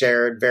summary and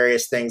shared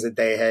various things that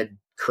they had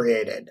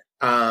created.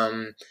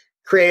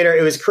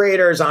 It was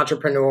creators,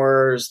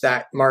 entrepreneurs,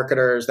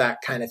 marketers, that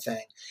kind of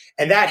thing.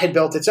 And that had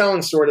built its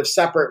own sort of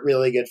separate,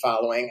 really good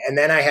following. And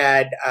then I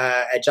had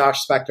at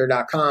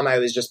joshspector.com, I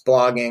was just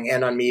blogging,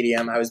 and on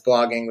Medium, I was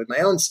blogging with my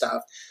own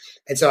stuff.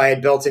 And so I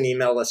had built an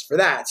email list for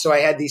that. So I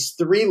had these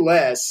 3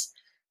 lists.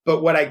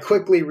 But what I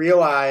quickly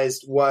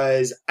realized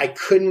was I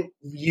couldn't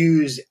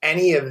use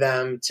any of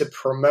them to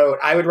promote.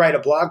 I would write a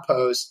blog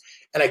post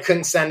and I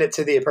couldn't send it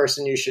to the A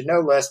Person You Should Know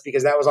list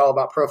because that was all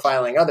about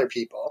profiling other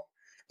people.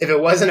 If it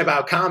wasn't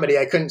about comedy,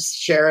 I couldn't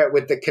share it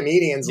with the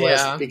comedians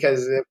list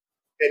because it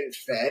didn't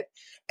fit,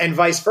 and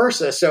vice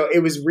versa. So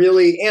it was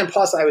really, and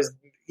plus I was,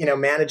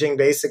 managing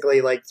basically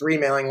like 3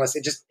 mailing lists.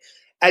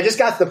 I just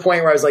got to the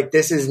point where I was like,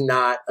 this is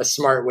not a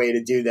smart way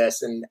to do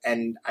this.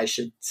 And I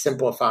should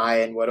simplify.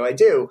 And what do I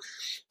do?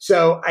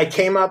 So I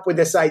came up with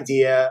this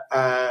idea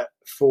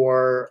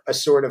for a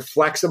sort of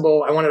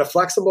I wanted a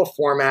flexible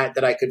format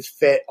that I could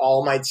fit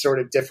all my sort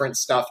of different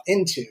stuff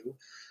into.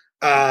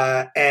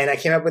 And I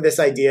came up with this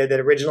idea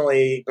that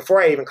originally,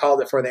 before I even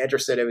called it For the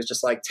Interested, it was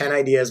just like 10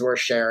 ideas worth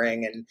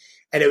sharing.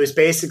 And it was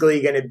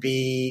basically going to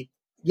be,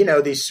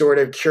 these sort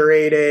of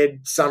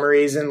curated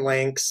summaries and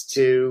links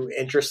to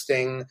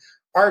interesting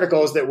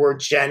articles that were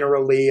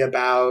generally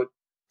about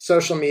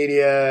social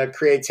media,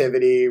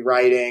 creativity,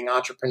 writing,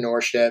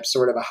 entrepreneurship,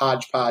 sort of a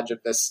hodgepodge of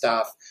this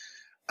stuff.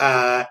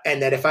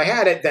 And that if I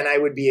had it, then I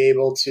would be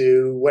able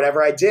to,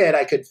 whatever I did,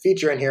 I could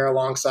feature in here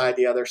alongside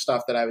the other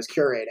stuff that I was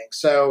curating.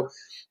 So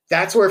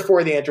that's where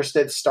For the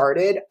Interested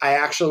started. I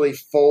actually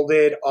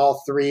folded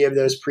all 3 of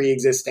those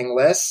pre-existing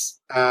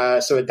lists.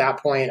 So at that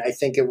point, I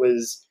think it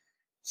was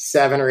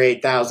 7,000 or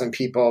 8,000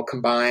 people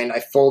combined. I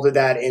folded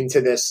that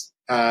into this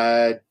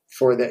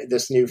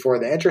this new For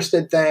the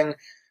Interested thing.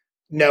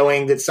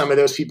 knowing that some of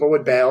those people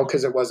would bail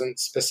because it wasn't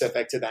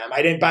specific to them.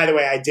 By the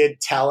way, I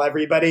did tell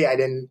everybody. I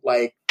didn't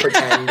like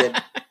pretend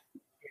that,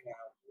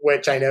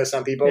 which I know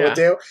some people would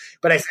do.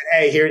 But I said,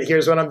 hey,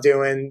 here's what I'm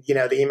doing. The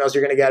emails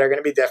you're going to get are going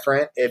to be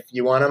different. If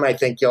you want them, I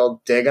think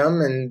you'll dig them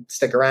and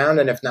stick around.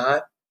 And if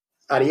not,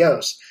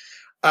 adios.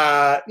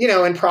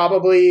 And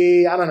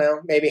probably, I don't know,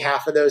 maybe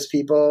half of those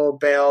people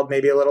bailed,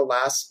 maybe a little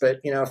less, but,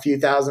 a few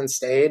thousand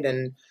stayed.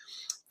 And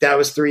that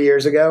was 3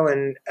 years ago.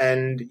 And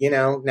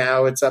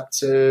now it's up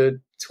to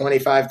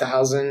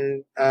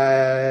 25,000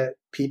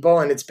 people.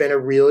 And it's been a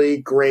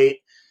really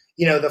great,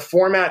 the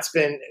format's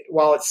been,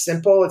 while it's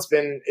simple, it's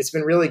been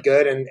really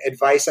good. And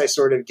advice I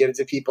sort of give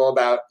to people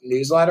about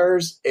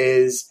newsletters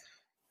is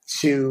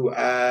to,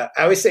 I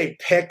always say,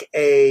 pick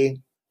a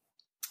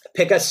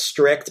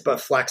strict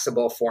but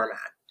flexible format.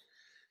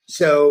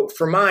 So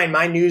for mine,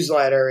 my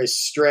newsletter is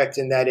strict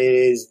in that it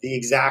is the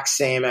exact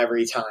same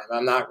every time.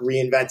 I'm not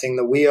reinventing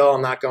the wheel.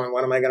 I'm not going,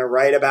 what am I going to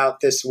write about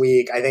this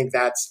week? I think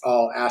that's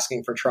all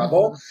asking for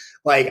trouble. Mm-hmm.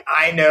 Like,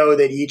 I know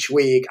that each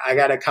week I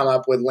got to come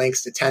up with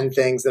links to 10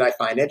 things that I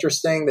find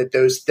interesting, that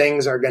those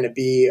things are going to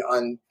be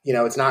on,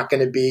 it's not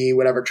going to be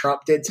whatever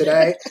Trump did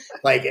today.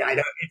 Like,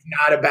 it's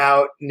not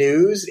about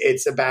news.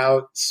 It's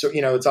about,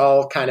 it's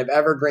all kind of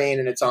evergreen,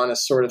 and it's on a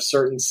sort of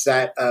certain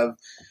set of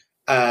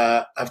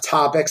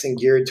topics and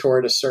geared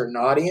toward a certain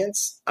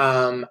audience.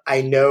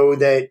 I know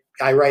that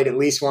I write at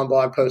least one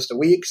blog post a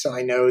week. So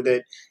I know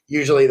that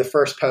usually the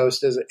first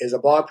post is a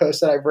blog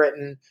post that I've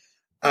written.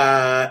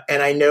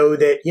 And I know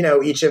that,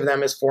 each of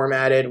them is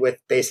formatted with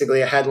basically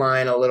a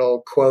headline, a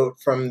little quote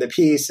from the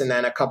piece, and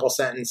then a couple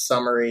sentence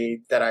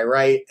summary that I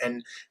write.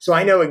 And so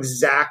I know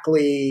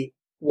exactly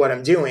what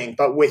I'm doing,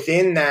 but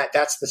within that,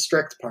 that's the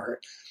strict part.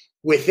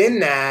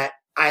 Within that,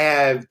 I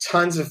have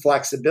tons of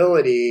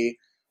flexibility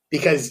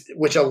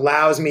which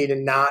allows me to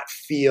not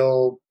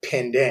feel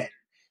pinned in.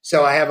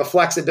 So I have a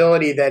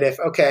flexibility that if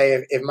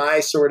my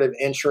sort of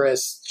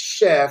interests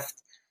shift,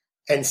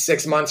 and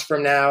 6 months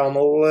from now, I'm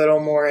a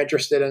little more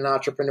interested in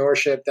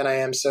entrepreneurship than I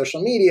am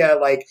social media,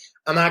 like,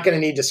 I'm not going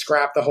to need to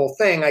scrap the whole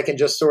thing. I can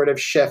just sort of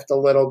shift a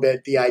little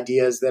bit the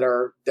ideas that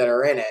are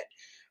in it.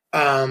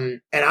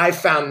 And I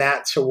found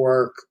that to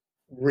work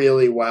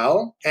really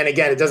well. And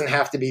again, it doesn't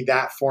have to be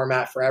that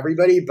format for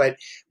everybody, but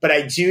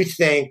I do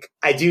think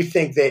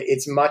that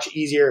it's much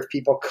easier if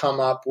people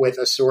come up with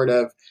a sort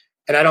of,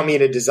 and I don't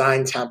mean a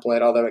design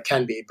template, although it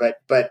can be, but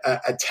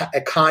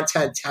a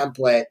content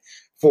template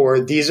for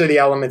these are the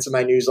elements of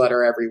my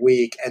newsletter every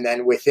week. And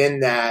then within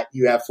that,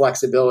 you have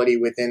flexibility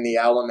within the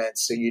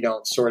elements so you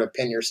don't sort of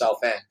pin yourself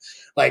in.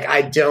 Like,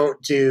 I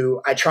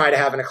try to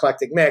have an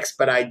eclectic mix,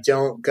 but I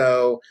don't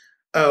go,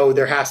 oh,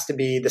 there has to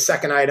be the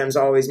second item is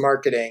always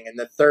marketing and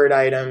the third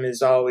item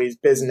is always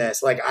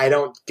business. Like, I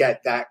don't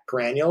get that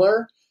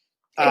granular.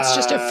 It's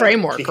just a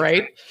framework,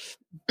 right?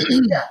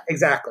 Yeah,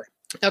 exactly.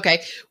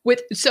 Okay.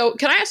 So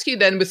can I ask you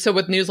then with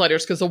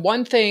newsletters, because the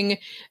one thing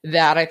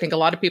that I think a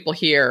lot of people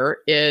hear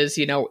is,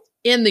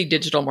 in the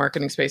digital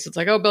marketing space, it's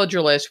like, oh, build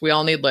your list. We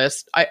all need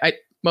lists.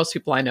 Most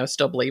people I know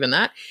still believe in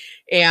that.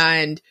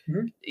 And,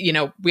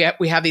 we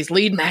have these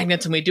lead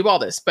magnets and we do all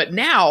this, but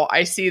now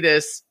I see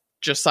this,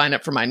 just sign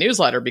up for my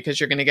newsletter because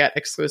you're going to get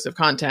exclusive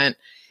content,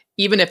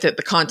 even if the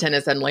content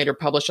is then later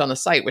published on the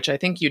site, which I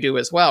think you do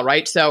as well,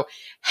 right? So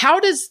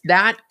how does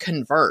that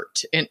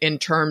convert in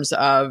terms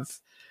of,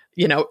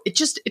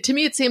 to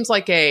me, it seems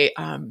like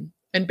and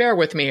bear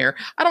with me here,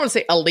 I don't want to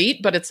say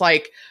elite, but it's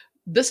like,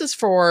 this is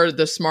for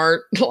the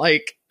smart,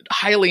 like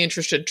highly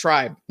interested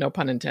tribe, no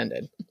pun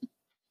intended.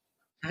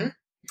 Mm-hmm.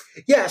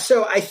 Yeah.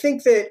 So I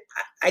think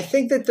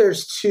that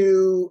there's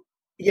two,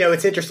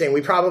 it's interesting.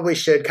 We probably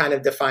should kind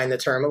of define the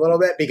term a little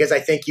bit, because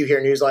I think you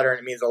hear newsletter and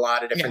it means a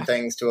lot of different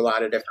things to a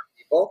lot of different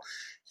people.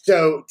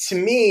 So to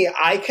me,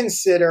 I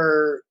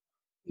consider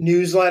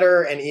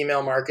newsletter and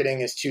email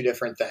marketing as two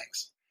different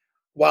things.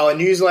 While a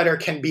newsletter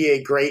can be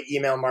a great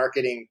email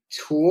marketing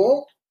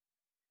tool,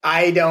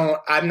 and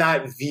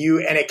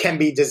it can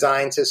be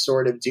designed to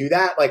sort of do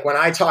that. Like, when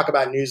I talk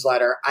about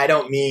newsletter, I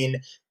don't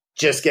mean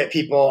just get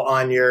people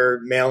on your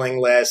mailing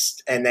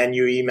list and then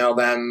you email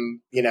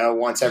them,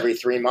 once every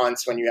 3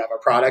 months when you have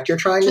a product you're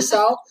trying to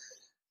sell.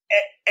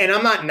 And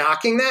I'm not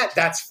knocking that.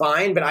 That's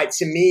fine. But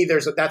to me,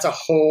 that's a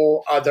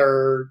whole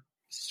other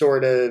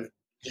sort of,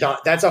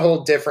 that's a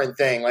whole different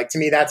thing. Like, to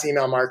me, that's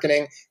email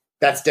marketing.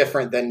 That's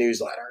different than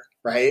newsletter.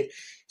 Right.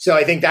 So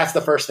I think that's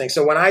the first thing.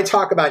 So when I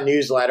talk about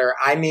newsletter,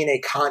 I mean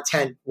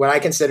what I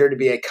consider to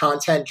be a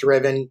content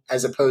driven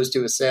as opposed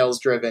to a sales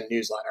driven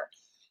newsletter.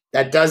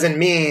 That doesn't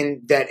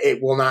mean that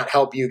it will not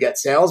help you get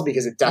sales,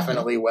 because it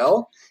definitely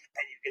will.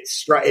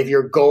 And if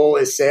your goal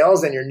is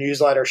sales, then your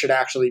newsletter should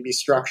actually be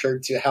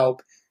structured to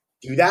help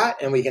do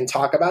that. And we can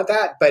talk about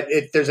that. But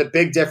there's a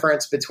big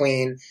difference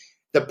between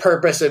the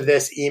purpose of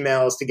this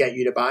email is to get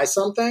you to buy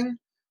something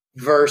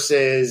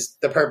versus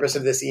the purpose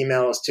of this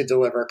email is to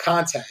deliver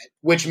content,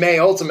 which may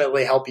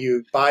ultimately help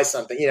you buy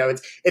something.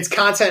 It's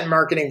content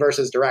marketing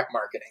versus direct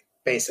marketing,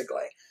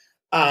 basically.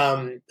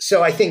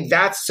 So I think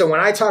so when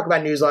I talk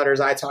about newsletters,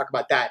 I talk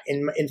about that.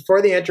 And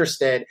for the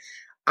interested,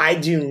 I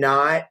do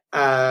not,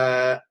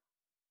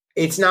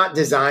 it's not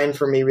designed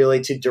for me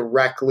really to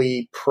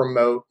directly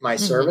promote my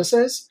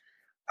services.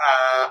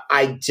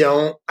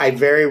 I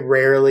very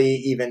rarely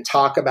even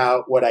talk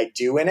about what I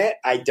do in it.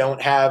 I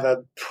don't have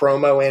a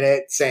promo in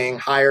it saying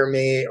hire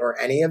me or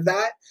any of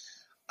that.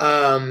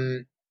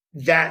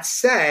 That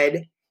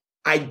said,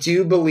 I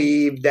do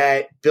believe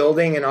that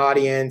building an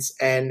audience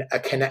and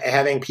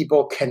having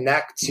people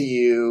connect to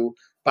you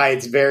by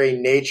its very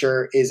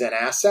nature is an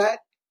asset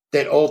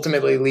that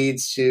ultimately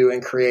leads to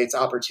and creates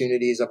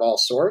opportunities of all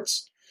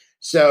sorts.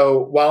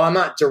 So while I'm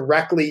not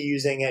directly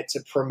using it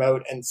to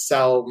promote and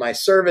sell my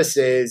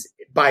services,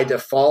 by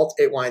default,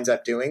 it winds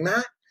up doing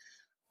that.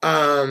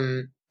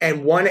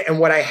 And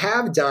what I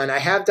have done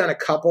a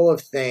couple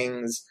of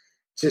things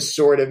to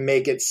sort of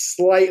make it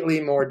slightly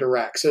more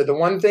direct. So the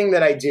one thing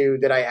that I do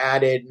that I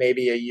added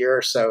maybe a year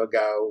or so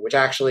ago, which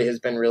actually has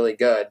been really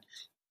good,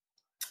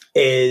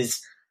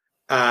 is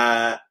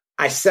I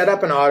set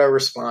up an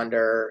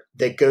autoresponder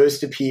that goes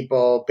to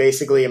people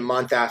basically a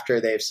month after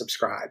they've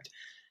subscribed.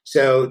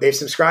 So they've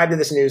subscribed to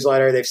this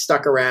newsletter, they've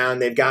stuck around,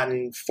 they've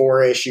gotten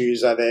 4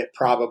 issues of it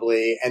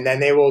probably, and then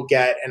they will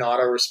get an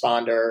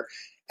autoresponder.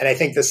 And I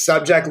think the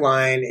subject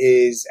line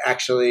is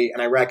actually,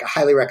 and I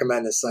highly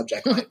recommend this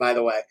subject line, by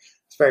the way. I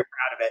was very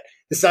proud of it.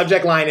 The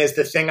subject line is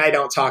the thing I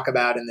don't talk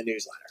about in the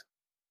newsletter.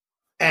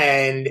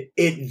 And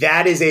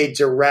that is a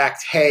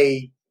direct,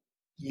 hey,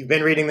 you've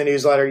been reading the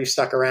newsletter, you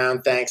stuck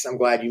around, thanks, I'm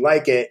glad you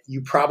like it.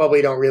 You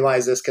probably don't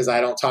realize this because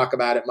I don't talk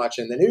about it much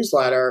in the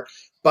newsletter,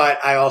 but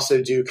I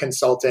also do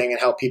consulting and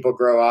help people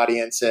grow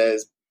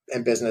audiences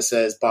and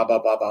businesses, blah,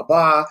 blah, blah, blah,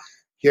 blah.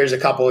 Here's a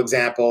couple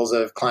examples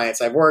of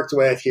clients I've worked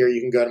with. Here,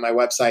 you can go to my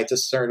website to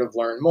sort of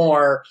learn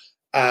more.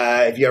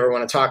 If you ever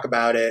want to talk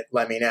about it,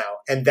 let me know.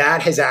 And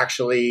that has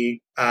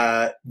actually,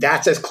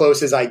 that's as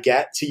close as I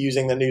get to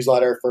using the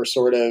newsletter for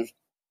sort of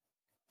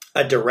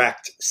a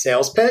direct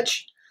sales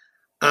pitch.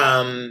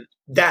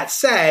 That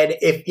said,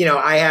 if,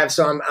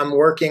 I'm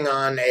working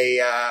on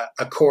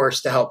a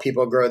course to help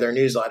people grow their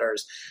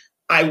newsletters.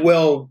 I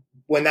will,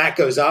 when that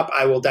goes up,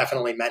 I will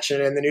definitely mention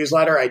it in the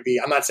newsletter.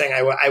 I'm not saying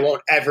I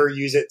won't ever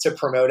use it to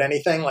promote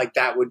anything, like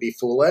that would be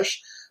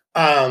foolish.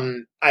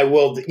 I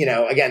will,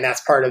 again,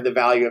 that's part of the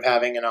value of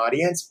having an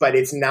audience, but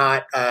it's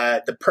not,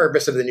 the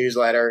purpose of the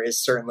newsletter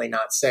is certainly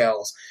not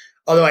sales.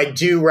 Although I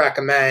do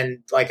recommend,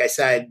 like I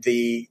said,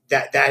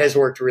 that has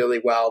worked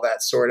really well,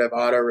 that sort of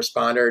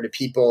autoresponder to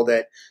people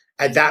that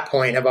at that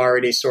point have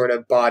already sort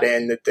of bought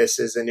in that this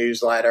is a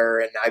newsletter,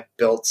 and I've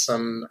built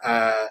some,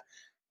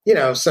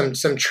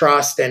 some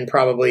trust and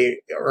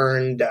probably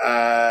earned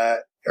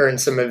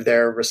some of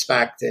their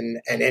respect and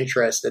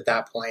interest at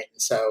that point.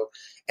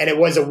 And it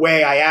was a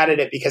way I added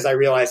it because I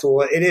realized,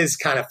 well, it is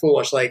kind of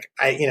foolish. Like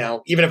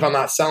even if I'm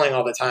not selling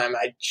all the time,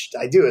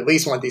 I do at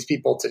least want these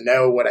people to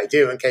know what I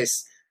do in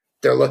case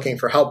they're looking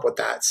for help with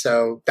that.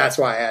 So that's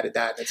why I added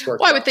that. It's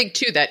worked. Well, I would think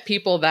too that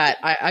people that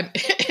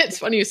it's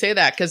funny you say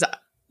that because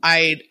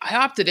I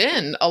opted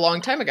in a long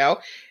time ago,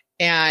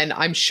 and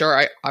I'm sure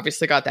I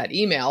obviously got that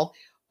email,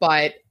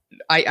 but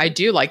I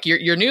do like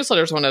your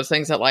newsletter is one of those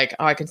things that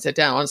I can sit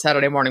down on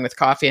Saturday morning with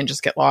coffee and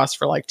just get lost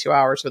for 2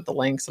 hours with the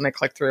links, and I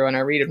click through and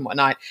I read it and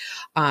whatnot.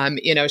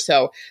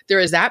 So there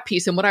is that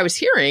piece. And what I was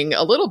hearing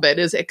a little bit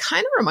is it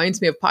kind of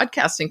reminds me of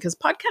podcasting, because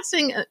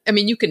podcasting, I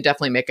mean, you can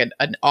definitely make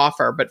an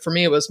offer, but for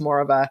me, it was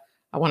more of I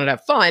wanted to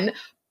have fun,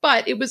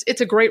 but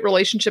it's a great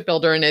relationship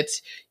builder, and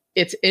it's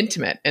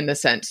intimate in the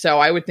sense. So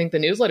I would think the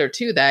newsletter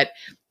too, that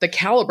the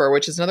caliber,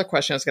 which is another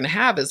question I was going to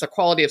have, is the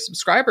quality of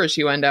subscribers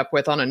you end up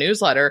with on a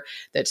newsletter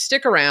that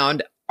stick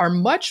around are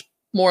much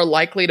more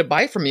likely to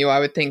buy from you. I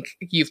would think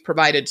you've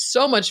provided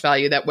so much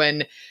value that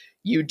when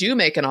you do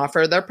make an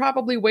offer, they're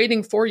probably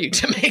waiting for you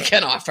to make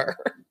an offer.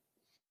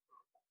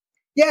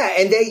 Yeah.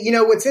 And they,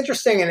 what's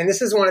interesting, and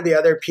this is one of the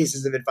other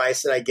pieces of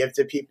advice that I give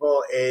to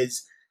people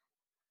is,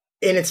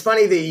 and it's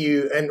funny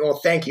that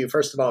thank you,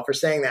 first of all, for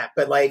saying that.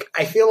 But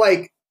I feel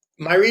like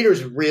my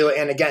readers really,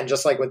 and again,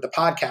 just like with the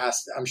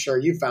podcast, I'm sure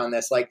you found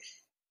this,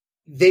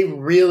 they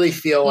really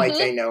feel like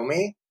they know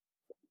me.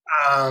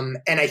 And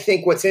I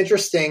think what's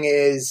interesting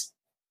is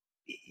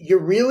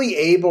you're really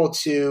able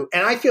to,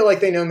 and I feel like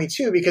they know me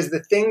too, because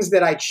the things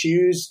that I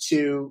choose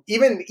to,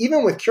 even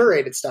with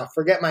curated stuff,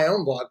 forget my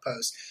own blog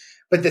posts,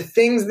 but the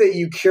things that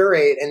you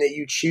curate and that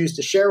you choose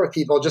to share with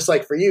people, just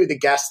like for you, the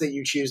guests that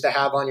you choose to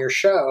have on your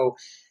show,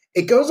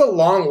 it goes a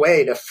long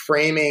way to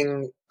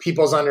framing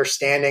people's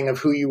understanding of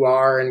who you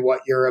are and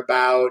what you're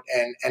about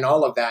and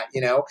all of that.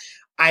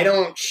 I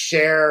don't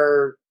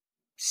share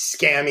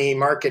scammy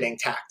marketing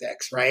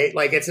tactics, right?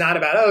 It's not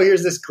about, oh,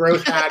 here's this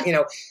growth hack,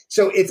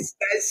 so it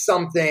says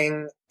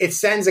something, it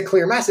sends a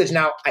clear message.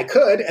 Now I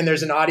could, and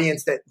there's an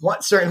audience that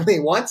certainly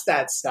wants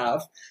that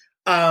stuff.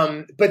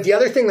 But the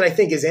other thing that I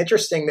think is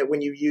interesting that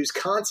when you use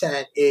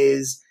content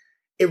is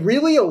it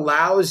really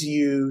allows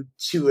you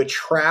to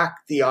attract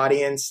the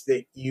audience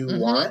that you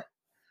want.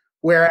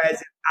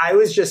 Whereas I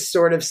was just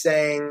sort of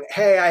saying,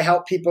 hey, I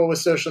help people with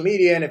social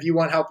media. And if you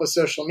want help with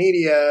social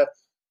media,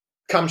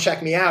 come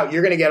check me out,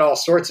 you're going to get all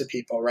sorts of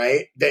people,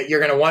 right? That you're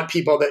going to want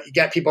people that you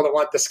get people that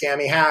want the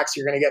scammy hacks.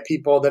 You're going to get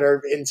people that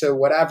are into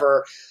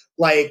whatever.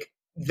 Like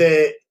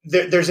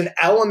there's an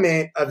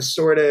element of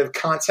sort of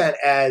content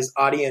as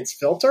audience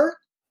filter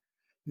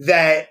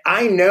that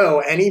I know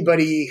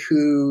anybody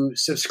who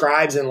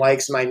subscribes and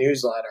likes my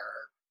newsletter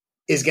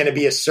is going to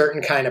be a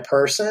certain kind of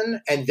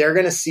person, and they're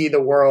going to see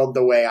the world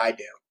the way I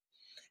do.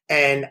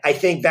 And I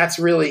think that's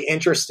really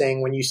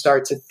interesting when you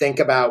start to think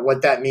about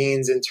what that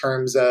means in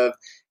terms of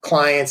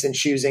clients and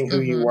choosing who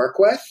you work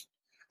with.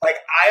 Like,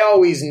 I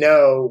always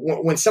know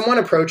when someone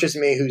approaches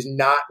me who's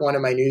not one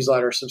of my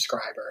newsletter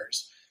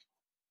subscribers,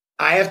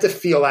 I have to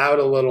feel out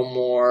a little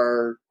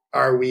more,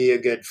 are we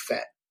a good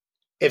fit?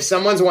 If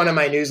someone's one of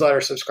my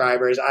newsletter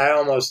subscribers, I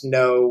almost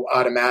know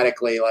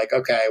automatically, like,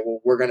 okay,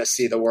 well, we're going to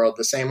see the world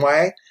the same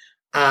way.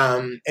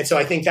 And so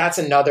I think that's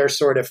another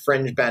sort of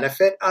fringe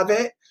benefit of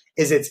it.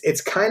 Is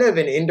it's kind of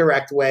an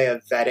indirect way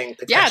of vetting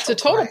potential. Yeah, it's a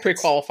total clients.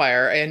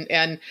 pre-qualifier.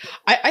 And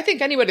I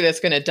think anybody that's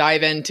going to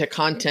dive into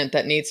content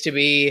that needs to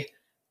be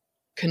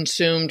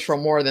consumed for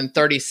more than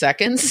 30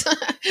 seconds,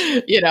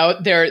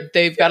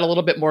 they've got a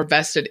little bit more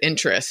vested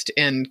interest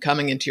in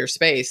coming into your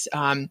space.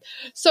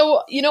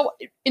 So,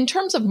 in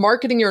terms of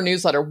marketing your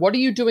newsletter, what are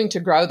you doing to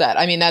grow that?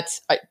 I mean,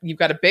 you've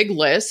got a big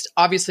list.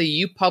 Obviously,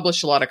 you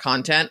publish a lot of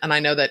content, and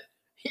I know that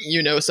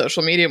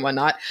social media and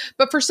whatnot.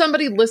 But for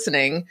somebody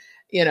listening,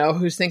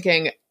 who's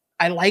thinking,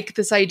 I like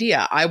this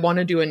idea, I want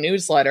to do a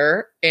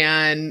newsletter,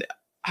 and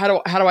how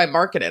do I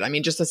market it? I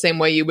mean, just the same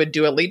way you would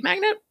do a lead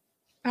magnet?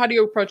 How do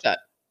you approach that?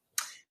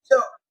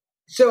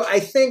 So I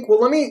think,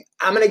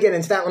 I'm going to get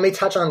into that. Let me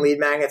touch on lead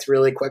magnets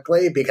really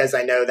quickly, because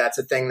I know that's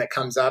a thing that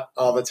comes up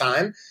all the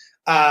time.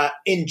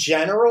 In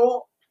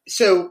general,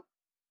 so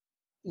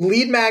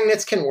lead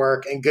magnets can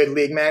work, and good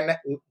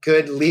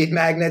lead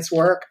magnets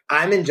work.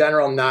 I'm in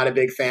general not a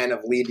big fan of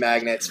lead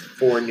magnets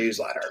for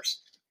newsletters.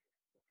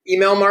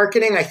 Email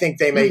marketing, I think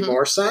they make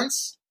more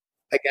sense,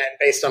 again,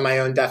 based on my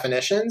own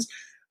definitions.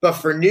 But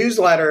for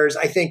newsletters,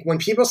 I think when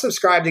people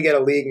subscribe to get a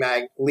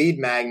lead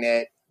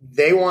magnet,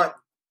 they want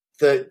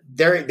the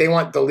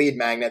lead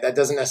magnet. That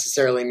doesn't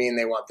necessarily mean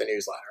they want the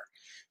newsletter.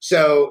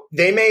 So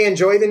they may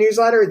enjoy the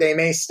newsletter, they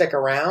may stick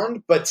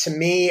around, but to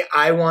me,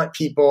 I want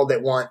people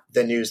that want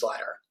the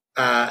newsletter.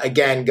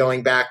 Again,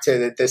 going back to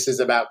that, this is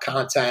about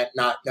content,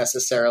 not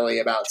necessarily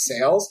about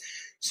sales.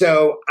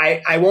 So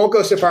I won't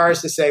go so far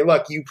as to say,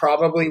 look, you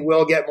probably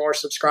will get more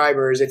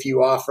subscribers if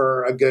you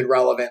offer a good,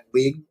 relevant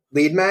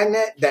lead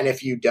magnet than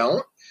if you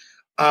don't.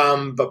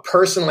 But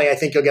personally, I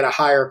think you'll get a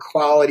higher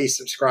quality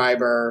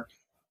subscriber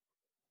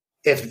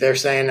if they're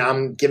saying,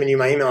 I'm giving you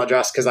my email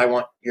address because I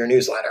want your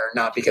newsletter,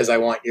 not because I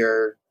want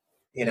your,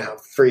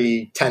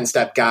 free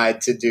 10-step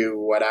guide to do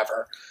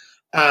whatever.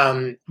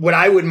 What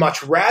I would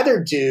much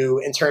rather do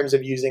in terms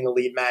of using a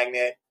lead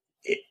magnet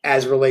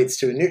as relates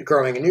to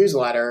growing a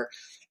newsletter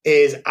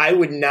is I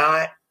would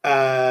not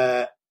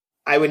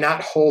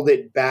hold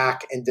it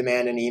back and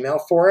demand an email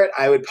for it.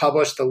 I would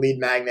publish the lead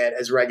magnet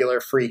as regular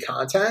free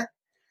content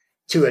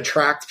to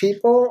attract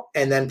people,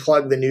 and then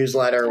plug the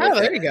newsletter. Oh,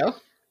 there you go.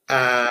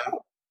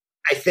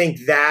 I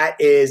think that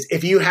is,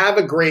 if you have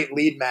a great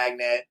lead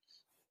magnet,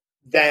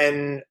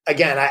 then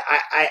again,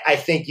 I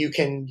think you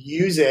can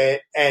use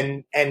it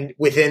and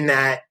within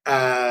that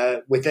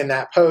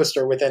post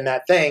or within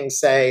that thing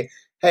say,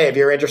 hey, if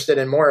you're interested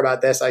in more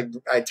about this,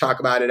 I talk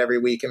about it every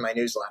week in my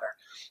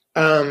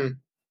newsletter.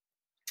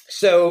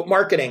 So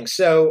marketing.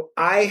 So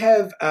I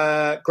have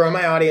grown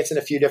my audience in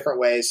a few different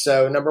ways.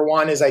 So number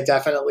one is I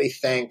definitely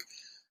think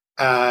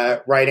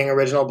writing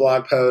original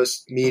blog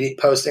posts,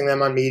 posting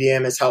them on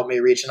Medium has helped me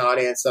reach an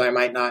audience that I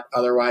might not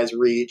otherwise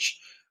reach.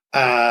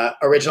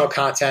 Original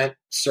content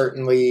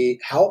certainly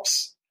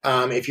helps.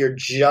 If you're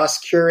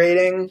just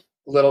curating,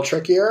 a little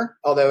trickier,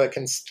 although it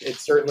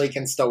certainly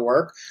can still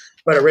work.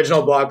 But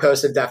original blog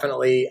posts have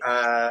definitely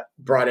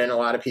brought in a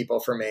lot of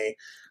people for me.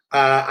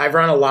 I've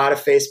run a lot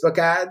of Facebook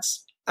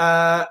ads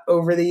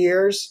over the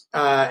years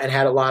and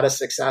had a lot of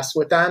success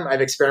with them. I've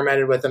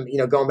experimented with them,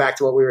 going back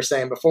to what we were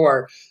saying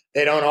before.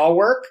 They don't all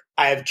work.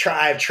 I've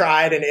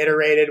tried and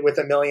iterated with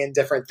a million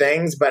different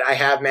things, but I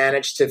have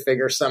managed to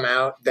figure some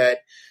out that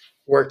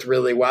worked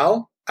really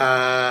well.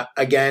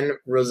 Again,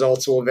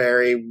 results will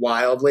vary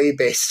wildly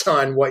based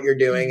on what you're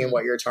doing and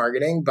what you're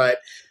targeting. But,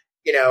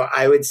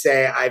 I would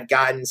say I've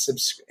gotten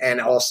and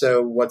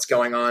also what's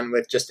going on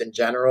with just in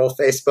general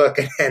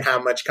Facebook and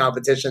how much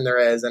competition there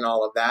is and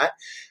all of that.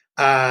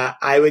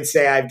 I would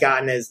say I've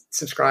gotten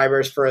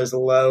subscribers for as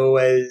low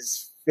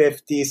as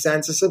 50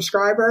 cents a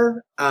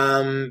subscriber.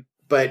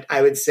 But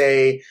I would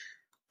say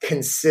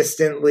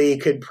consistently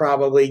could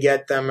probably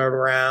get them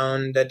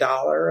around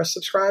 $1 a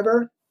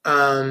subscriber.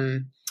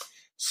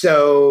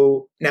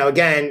 So now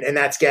again, and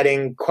that's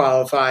getting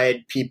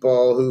qualified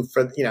people who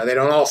they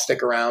don't all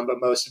stick around, but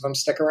most of them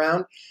stick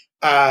around.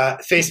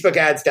 Facebook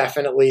ads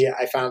definitely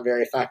I found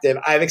very effective.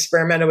 I've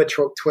experimented with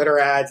Twitter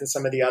ads and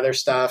some of the other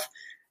stuff.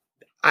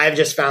 I've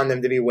just found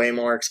them to be way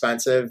more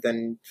expensive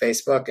than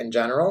Facebook in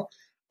general.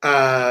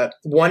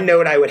 One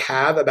note I would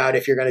have about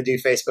if you're going to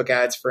do Facebook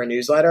ads for a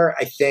newsletter,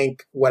 I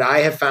think what I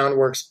have found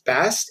works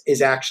best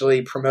is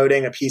actually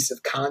promoting a piece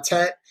of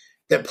content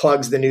that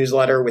plugs the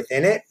newsletter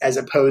within it, as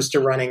opposed to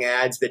running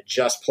ads that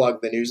just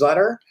plug the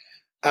newsletter.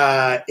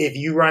 If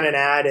you run an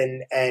ad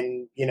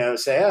and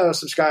say, oh,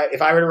 subscribe.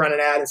 If I were to run an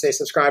ad and say,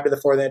 subscribe to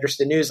the For the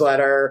Interested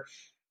newsletter,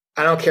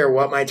 I don't care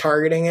what my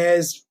targeting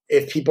is.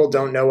 If people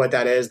don't know what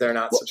that is, they're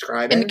not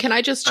subscribing. And can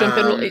I just jump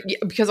in?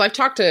 Because I've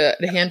talked to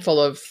a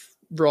handful of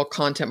real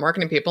content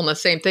marketing people, and the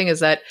same thing is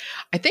that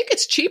I think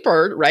it's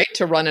cheaper, right,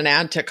 to run an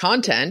ad to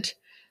content,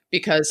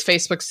 because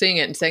Facebook's seeing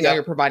it and saying, oh,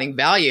 you're providing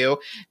value.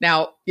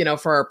 Now,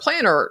 for our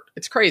planner,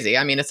 it's crazy.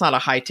 I mean, it's not a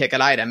high ticket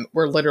item.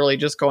 We're literally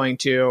just going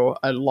to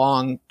a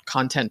long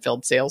content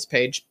filled sales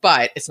page,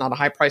 but it's not a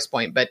high price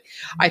point. But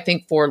I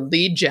think for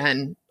lead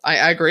gen,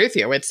 I agree with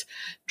you. It's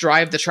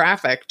drive the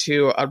traffic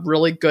to a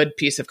really good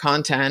piece of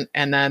content.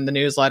 And then the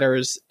newsletter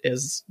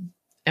is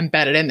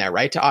embedded in there,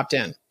 right, to opt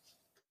in.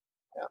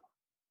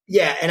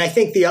 Yeah. And I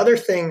think the other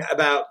thing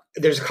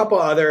there's a couple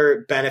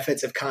other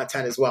benefits of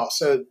content as well.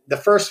 So the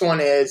first one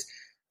is,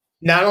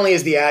 not only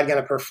is the ad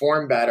going to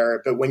perform better,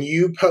 but when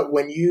you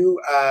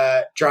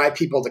drive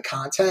people to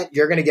content,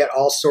 you're going to get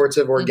all sorts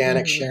of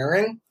organic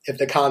sharing if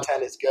the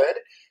content is good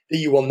that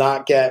you will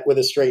not get with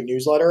a straight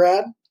newsletter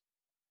ad.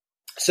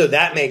 So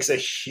that makes a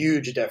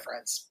huge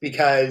difference,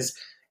 because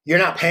you're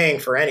not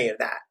paying for any of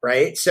that,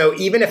 right? So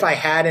even if I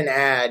had an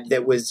ad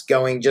that was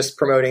going just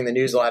promoting the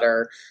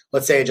newsletter,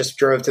 let's say I just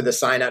drove to the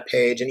sign up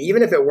page, and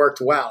even if it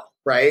worked well,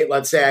 right?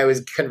 Let's say I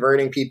was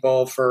converting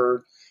people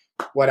for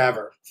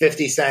whatever,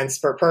 50 cents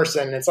per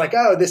person. It's like,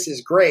 oh, this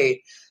is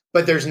great,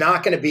 but there's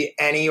not going to be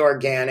any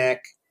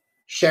organic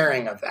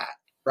sharing of that,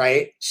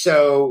 right?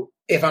 So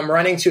if I'm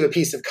running to a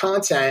piece of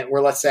content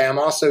where, let's say, I'm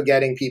also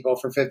getting people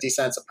for 50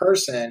 cents a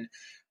person,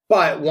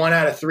 but 1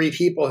 out of 3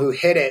 people who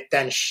hit it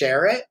then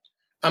share it,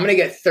 I'm going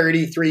to get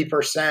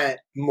 33%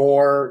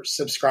 more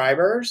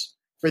subscribers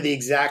for the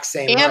exact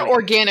same and money.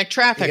 Organic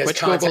traffic,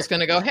 which Google's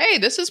going to go, hey,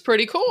 this is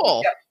pretty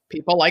cool. Yep.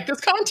 People like this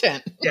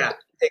content. Yeah,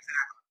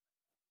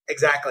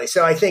 exactly.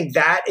 So I think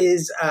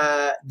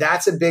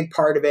that's a big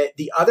part of it.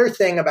 The other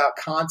thing about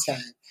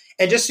content,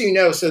 and just so you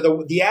know,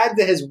 so the ad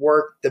that has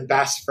worked the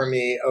best for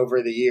me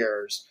over the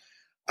years,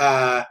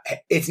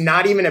 it's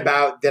not even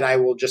about that I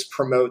will just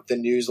promote the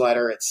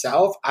newsletter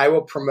itself. I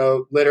will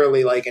promote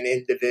literally like an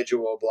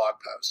individual blog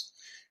post.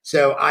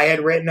 So I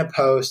had written a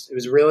post. It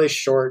was really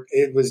short.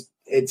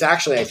 It's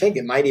actually, I think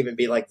it might even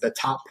be like the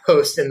top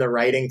post in the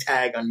writing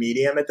tag on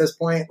Medium at this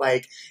point.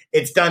 Like,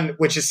 it's done,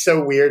 which is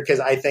so weird, because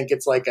I think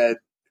it's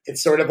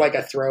sort of like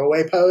a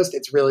throwaway post.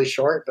 It's really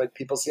short, but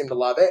people seem to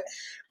love it.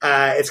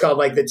 It's called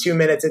like the 2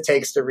 minutes it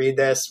takes to read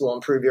this will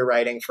improve your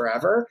writing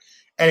forever.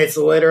 And it's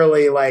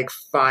literally like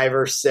 5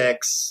 or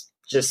 6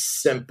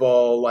 just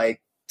simple, like,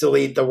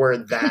 delete the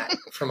word that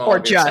from all or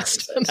of your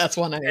just sentences. That's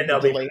one I need to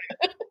delete.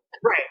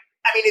 Right.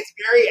 I mean, it's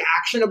very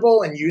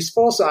actionable and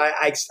useful. So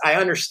I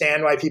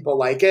understand why people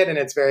like it, and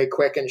it's very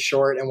quick and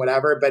short and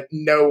whatever, but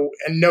in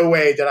no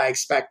way did I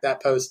expect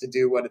that post to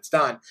do what it's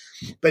done.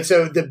 But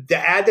so the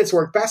ad that's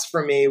worked best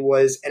for me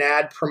was an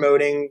ad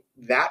promoting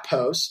that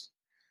post,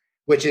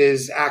 which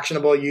is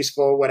actionable,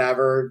 useful,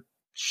 whatever,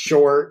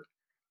 short.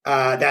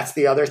 That's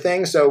the other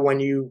thing. So when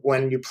you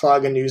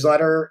plug a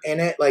newsletter in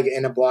it, like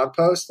in a blog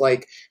post,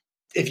 like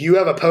if you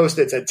have a post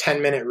that's a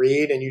 10-minute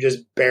read and you just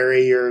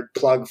bury your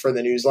plug for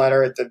the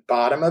newsletter at the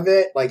bottom of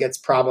it, like, it's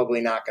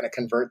probably not going to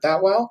convert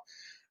that well.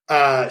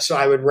 So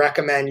I would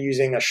recommend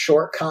using a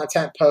short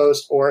content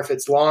post, or if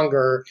it's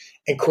longer,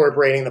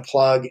 incorporating the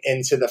plug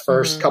into the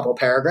first couple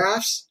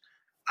paragraphs.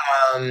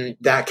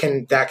 That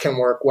can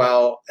work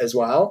well as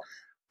well.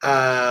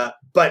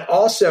 But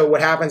also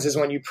what happens is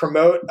when you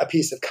promote a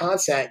piece of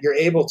content, you're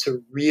able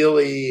to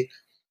really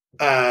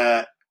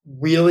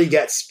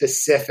get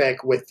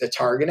specific with the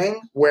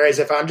targeting. Whereas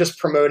if I'm just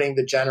promoting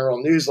the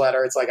general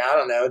newsletter, it's like, I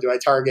don't know, do I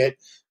target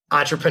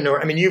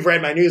entrepreneur? I mean, you've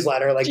read my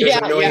newsletter. Like, there's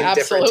a million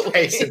different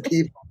types of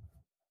people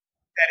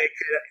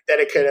that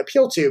it could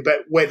appeal to. But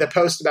with a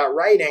post about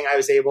writing, I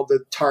was able to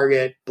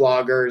target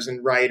bloggers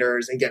and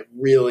writers and get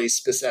really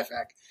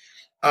specific.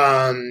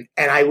 And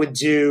I would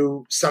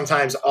do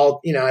sometimes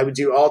I would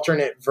do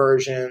alternate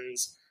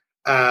versions.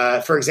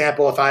 For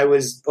example,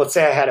 let's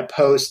say I had a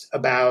post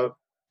about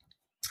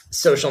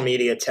social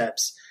media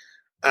tips,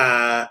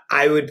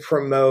 I would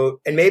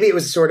promote, and maybe it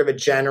was sort of a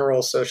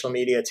general social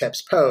media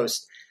tips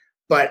post,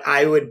 but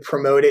I would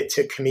promote it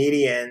to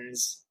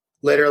comedians.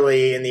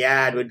 Literally in the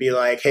ad would be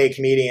like, hey,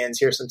 comedians,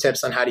 here's some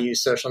tips on how to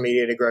use social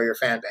media to grow your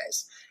fan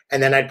base.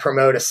 And then I'd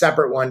promote a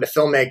separate one to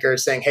filmmakers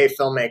saying, hey,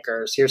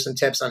 filmmakers, here's some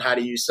tips on how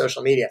to use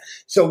social media.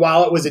 So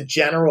while it was a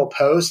general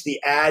post, the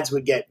ads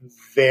would get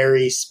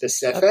very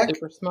specific. That's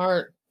super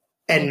smart.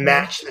 And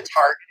match the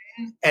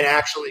targeting and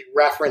actually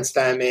reference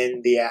them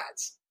in the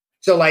ads.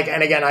 So like,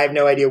 and again, I have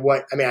no idea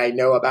I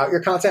know about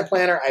your content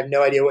planner. I have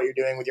no idea what you're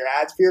doing with your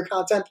ads for your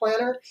content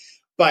planner.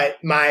 But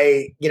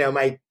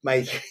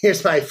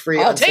here's my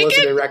free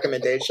unsolicited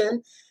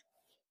recommendation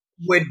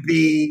would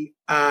be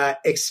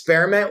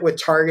experiment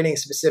with targeting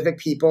specific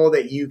people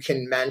that you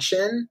can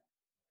mention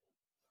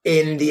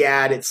in the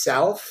ad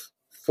itself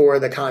for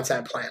the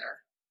content planner.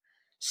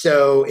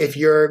 So if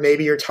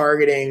maybe you're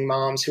targeting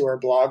moms who are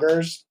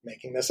bloggers,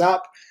 making this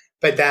up,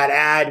 but that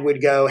ad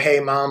would go,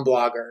 hey, mom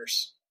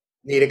bloggers,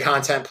 need a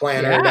content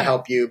planner to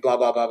help you, blah,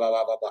 blah, blah, blah,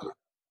 blah, blah, blah.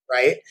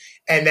 Right.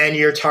 And then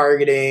you're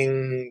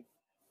targeting,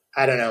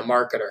 I don't know,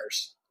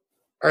 marketers,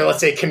 or let's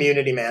say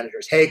community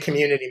managers. Hey,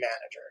 community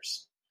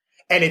managers.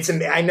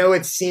 And I know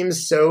it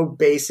seems so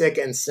basic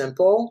and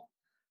simple,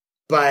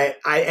 but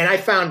I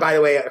found, by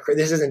the way,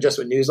 this isn't just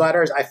with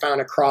newsletters. I found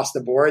across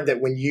the board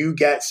that when you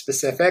get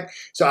specific,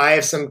 so I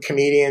have some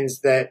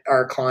comedians that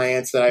are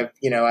clients that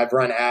I've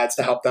run ads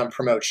to help them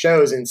promote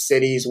shows in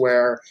cities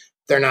where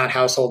they're not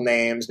household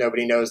names,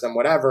 nobody knows them,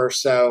 whatever.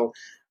 So,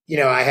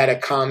 I had a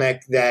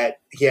comic that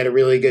he had a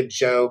really good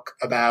joke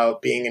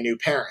about being a new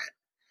parent.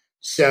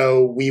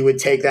 So we would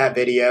take that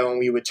video and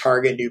we would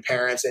target new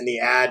parents, and the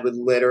ad would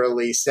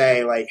literally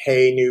say like,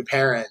 hey, new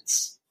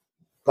parents,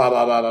 blah,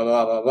 blah, blah, blah,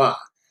 blah, blah,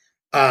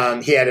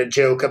 blah. He had a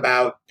joke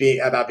about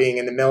being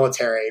in the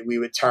military. We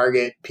would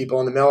target people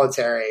in the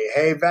military.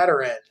 Hey,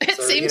 veterans.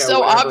 It seems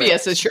so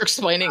obvious as you're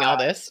explaining all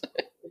this.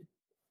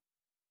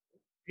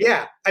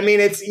 Yeah. I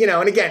mean, it's,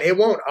 and again, it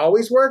won't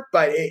always work,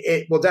 but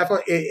it will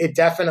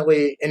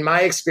definitely, in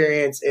my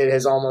experience, it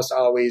has almost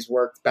always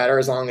worked better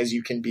as long as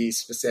you can be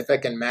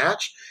specific and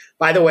match.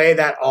 By the way,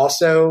 that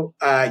also,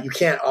 you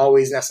can't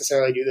always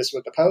necessarily do this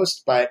with the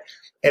post, but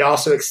it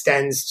also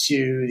extends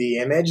to the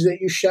image that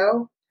you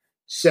show.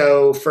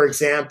 So, for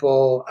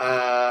example,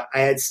 I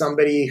had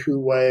somebody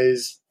who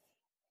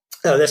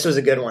this was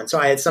a good one. So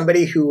I had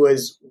somebody who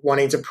was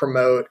wanting to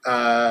promote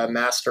a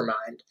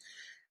mastermind,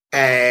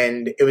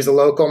 and it was a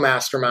local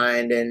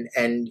mastermind.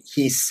 And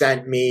he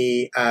sent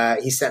me an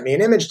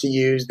image to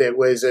use that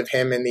was of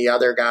him and the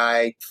other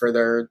guy for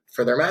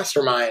their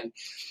mastermind.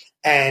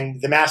 And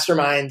the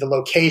mastermind, the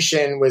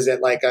location was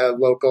at like a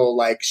local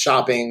like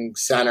shopping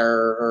center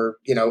or,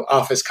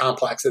 office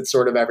complex that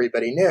sort of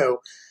everybody knew.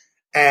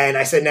 And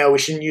I said, no, we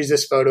shouldn't use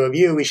this photo of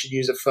you. We should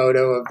use a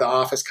photo of the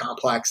office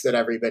complex that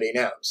everybody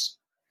knows,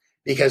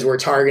 because we're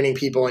targeting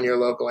people in your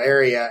local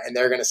area, and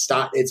they're going to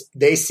stop.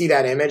 They see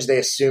that image. They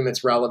assume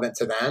it's relevant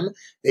to them.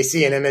 They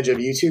see an image of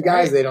you two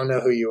guys. Right. They don't know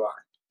who you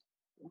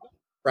are.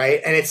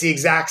 Right. And it's the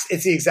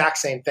exact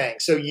same thing.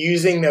 So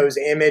using those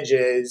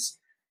images.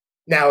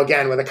 Now,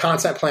 again, with a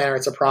content planner,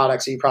 it's a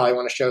product, so you probably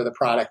want to show the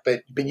product,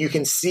 but you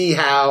can see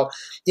how,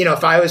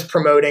 if I was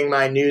promoting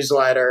my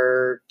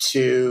newsletter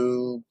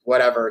to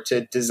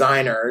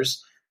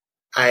designers,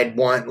 I'd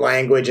want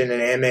language and an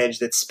image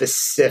that's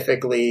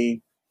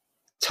specifically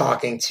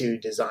talking to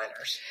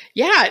designers.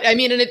 Yeah. I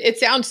mean, and it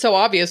sounds so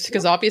obvious,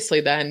 because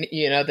obviously then,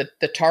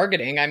 the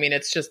targeting, I mean,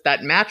 it's just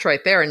that match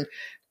right there. And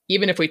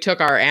even if we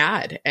took our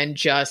ad and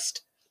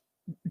just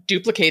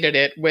duplicated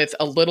it with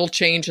a little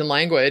change in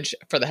language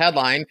for the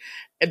headline,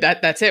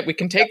 that's it. We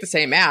can take the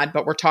same ad,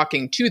 but we're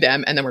talking to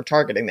them and then we're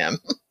targeting them.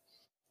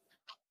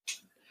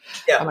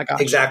 Yeah, oh my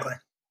gosh. Exactly.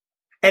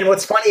 And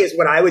what's funny is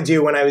what I would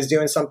do when I was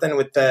doing something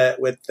with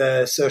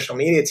the social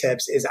media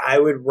tips is I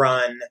would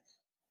run.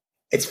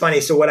 It's funny.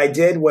 So what I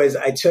did was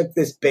I took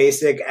this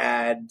basic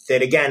ad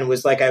that, again,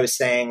 was like I was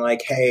saying,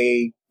 like,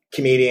 hey,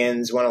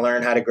 comedians want to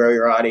learn how to grow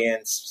your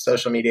audience,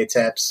 social media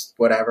tips,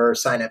 whatever,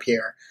 sign up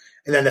here.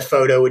 And then the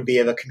photo would be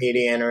of a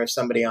comedian or of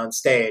somebody on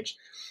stage.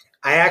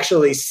 I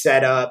actually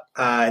set up,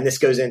 and this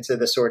goes into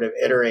the sort of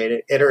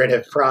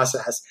iterative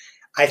process.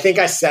 I think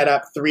I set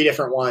up 3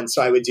 different ones.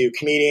 So I would do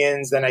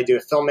comedians, then I do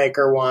a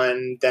filmmaker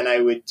one, then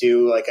I would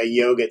do like a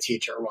yoga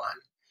teacher one.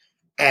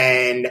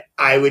 And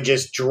I would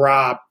just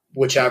drop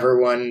whichever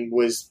one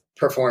was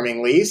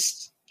performing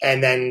least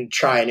and then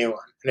try a new one.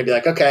 And I'd be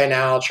like, okay,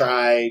 now I'll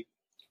try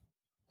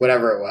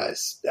whatever it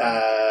was,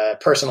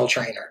 personal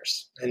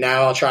trainers. And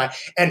now I'll try.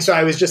 And so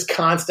I was just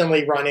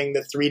constantly running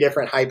the 3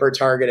 different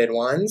hyper-targeted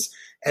ones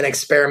and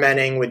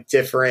experimenting with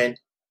different,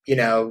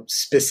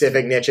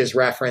 specific niches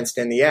referenced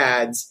in the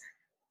ads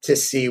to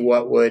see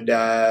what would,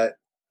 and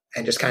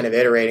just kind of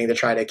iterating to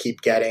try to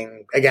keep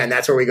getting, again,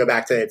 that's where we go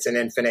back to it's an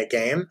infinite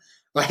game.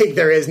 Like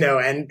there is no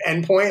end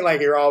point.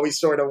 Like you're always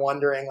sort of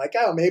wondering like,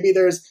 oh, maybe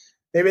there's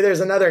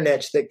another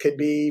niche that could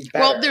be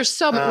better. Well, there's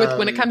some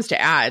when it comes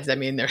to ads. I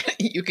mean,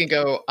 you can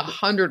go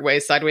 100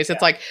 ways sideways. Yeah.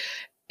 It's like,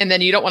 and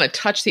then you don't want to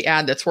touch the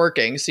ad that's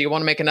working, so you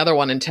want to make another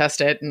one and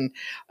test it. And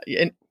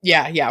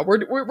we're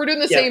doing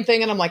the same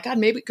thing. And I'm like, God,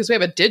 maybe because we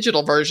have a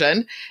digital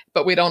version,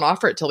 but we don't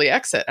offer it till the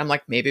exit. I'm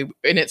like, maybe,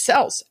 and it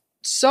sells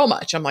so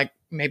much. I'm like,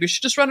 maybe we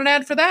should just run an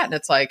ad for that. And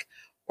it's like,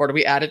 or do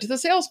we add it to the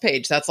sales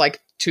page? That's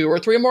like 2 or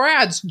 3 more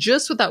ads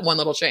just with that one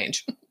little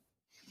change.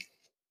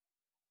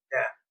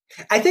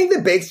 I think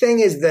the big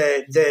thing is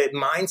the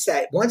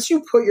mindset. Once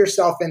you put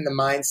yourself in the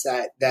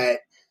mindset that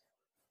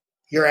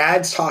your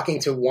ad's talking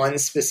to one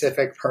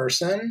specific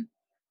person,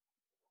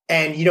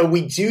 and,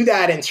 we do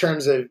that in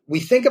terms of,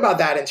 we think about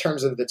that in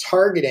terms of the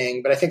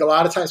targeting, but I think a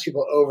lot of times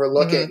people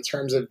overlook it in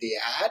terms of the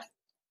ad.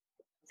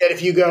 That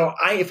if you go,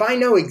 if I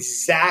know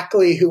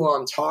exactly who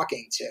I'm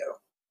talking to,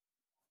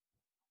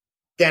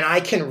 then I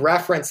can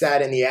reference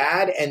that in the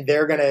ad, and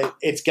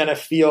it's gonna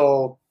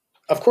feel,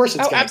 of course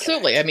it's gonna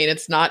absolutely. connect. I mean,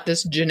 it's not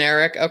this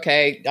generic,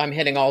 okay, I'm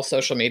hitting all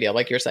social media,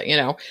 like you're saying,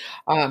 Yeah,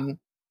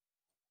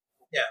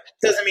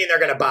 doesn't mean they're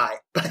gonna buy,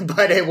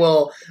 but it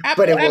will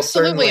absolutely.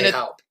 certainly And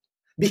help.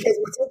 Because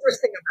what's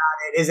interesting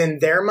about it is, in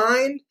their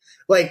mind,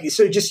 like,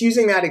 so just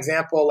using that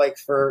example, like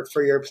for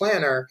your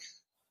planner,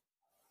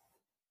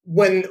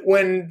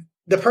 when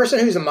the person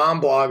who's a mom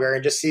blogger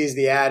and just sees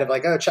the ad of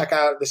like, oh, check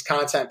out this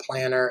content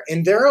planner,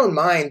 in their own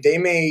mind, they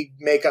may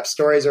make up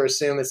stories or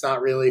assume it's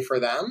not really for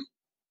them.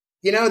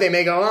 They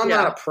may go, oh, I'm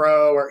not a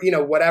pro, or,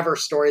 whatever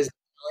stories they're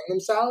telling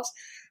themselves.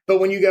 But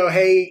when you go,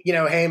 hey,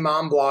 hey,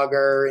 mom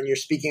blogger, and you're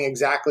speaking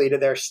exactly to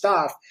their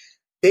stuff,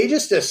 they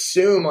just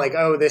assume like,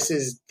 oh, this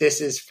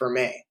is for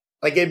me.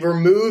 Like, it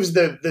removes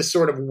the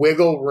sort of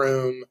wiggle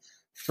room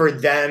for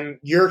them.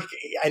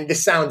 And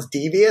this sounds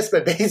devious,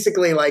 but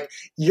basically, like,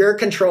 you're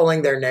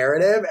controlling their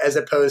narrative as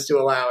opposed to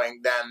allowing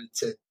them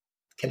to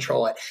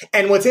control it.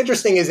 And what's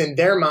interesting is, in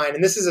their mind,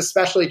 and this is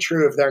especially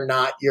true if they're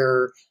not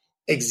your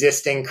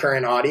existing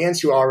current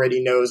audience who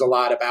already knows a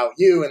lot about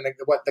you and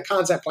what the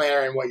content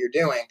planner and what you're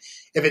doing.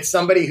 If it's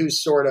somebody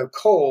who's sort of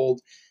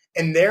cold,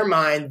 in their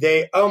mind,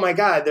 oh my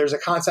God, there's a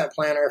content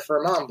planner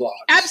for mom blogs.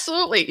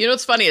 Absolutely.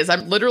 What's funny is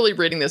I'm literally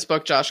reading this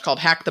book, Josh, called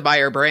Hack the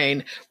Buyer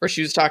Brain, where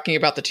she was talking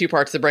about the two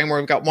parts of the brain, where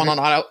we've got one on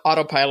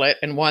autopilot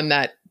and one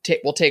that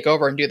will take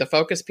over and do the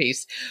focus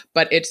piece.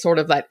 But it's sort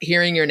of that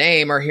hearing your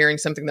name or hearing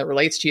something that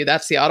relates to you,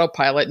 that's the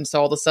autopilot. And so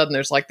all of a sudden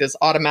there's like this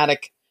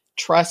automatic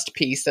trust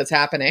piece that's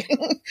happening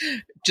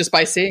just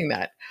by seeing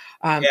that.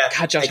 God,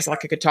 Josh, I feel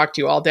like I could talk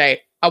to you all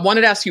day. I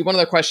wanted to ask you one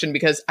other question,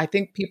 because I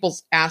think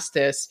people's asked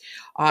this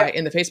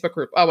in the Facebook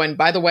group. Oh, and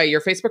by the way, your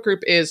Facebook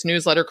group is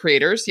Newsletter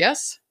Creators,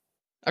 yes?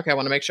 Okay, I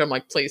want to make sure. I'm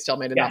like, please tell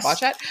me to not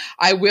botch that.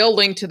 I will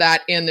link to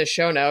that in the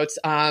show notes.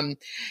 And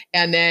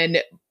then,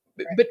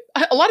 but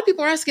a lot of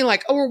people are asking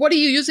like, oh, well, what are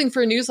you using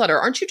for a newsletter?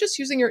 Aren't you just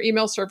using your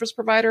email service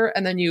provider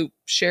and then you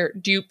share?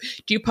 Do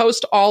you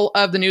post all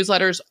of the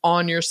newsletters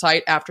on your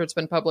site after it's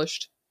been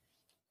published?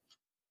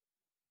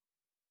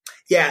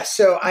 Yeah,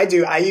 so I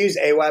do. I use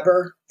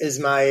Aweber as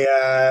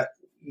my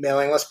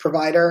mailing list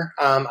provider.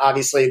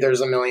 Obviously,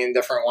 there's a million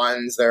different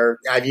ones.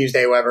 I've used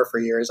Aweber for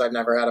years. I've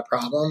never had a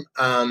problem.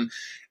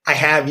 I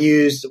have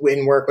used,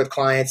 in work with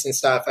clients and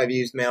stuff, I've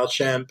used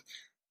MailChimp.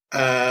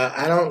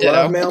 I don't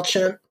love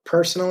MailChimp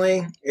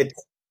personally.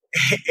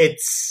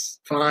 It's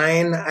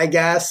fine, I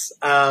guess.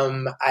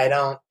 I'm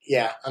not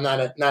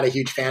a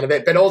huge fan of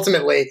it. But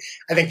ultimately,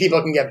 I think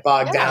people can get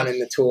bogged down in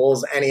the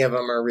tools. Any of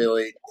them are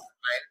really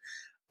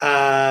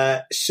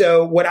fine.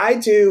 So what I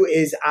do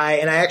is I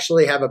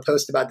actually have a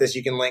post about this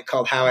you can link,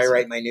 called How I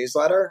Write My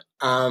Newsletter.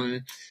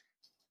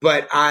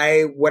 But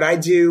what I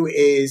do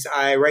is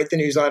I write the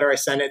newsletter, I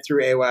send it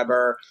through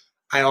Aweber.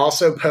 I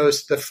also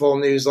post the full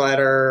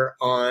newsletter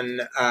on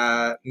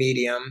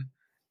Medium,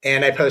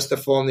 and I post the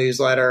full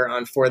newsletter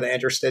on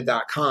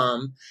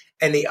fortheinterested.com.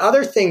 And the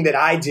other thing that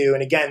I do,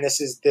 and again,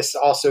 this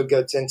also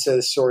goes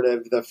into sort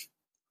of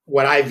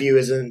what I view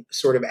as a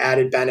sort of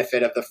added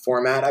benefit of the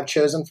format I've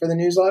chosen for the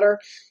newsletter.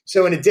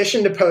 So in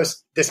addition to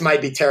this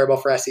might be terrible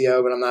for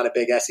SEO, but I'm not a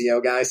big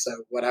SEO guy, so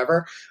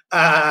whatever.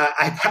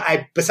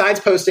 I besides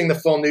posting the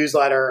full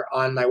newsletter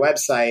on my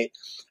website,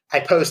 I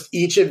post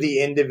each of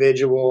the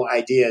individual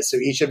ideas. So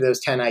each of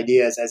those 10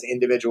 ideas as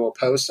individual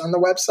posts on the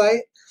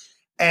website.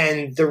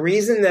 And the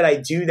reason that I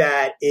do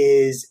that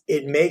is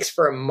it makes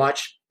for a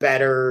much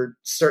better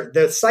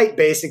the site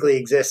basically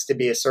exists to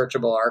be a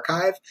searchable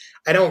archive.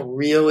 I don't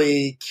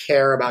really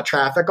care about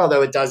traffic,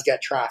 although it does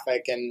get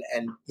traffic and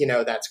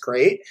that's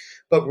great.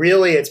 But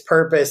really its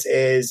purpose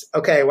is,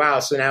 okay, wow,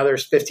 so now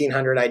there's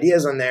 1,500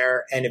 ideas on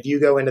there. And if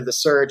you go into the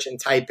search and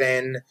type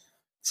in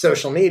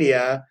social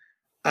media,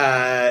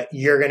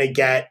 you're going to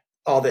get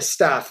all this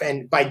stuff.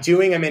 And by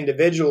doing them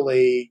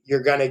individually,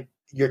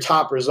 your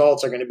top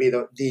results are going to be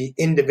the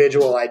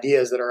individual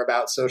ideas that are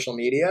about social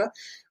media,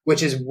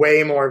 which is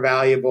way more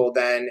valuable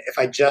than if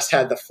I just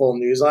had the full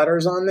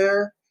newsletters on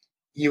there.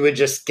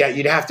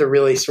 You'd have to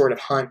really sort of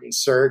hunt and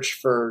search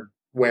for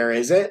where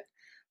is it.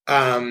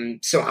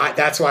 So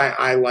that's why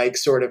I like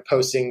sort of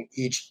posting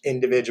each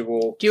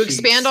individual. Do you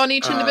expand on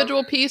each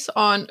individual piece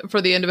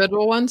for the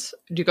individual ones?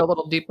 Do you go a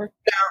little deeper?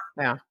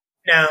 No,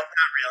 not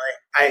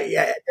really.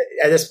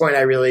 At this point,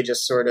 I really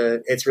just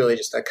it's really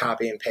just a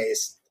copy and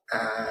paste.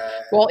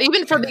 Well,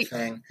 even for the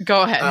thing.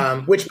 Go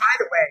ahead. Which, by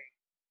the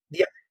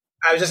way,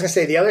 I was just going to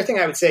say, the other thing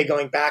I would say,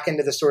 going back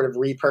into the sort of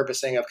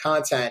repurposing of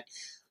content,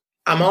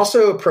 I'm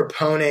also a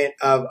proponent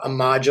of a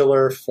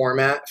modular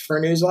format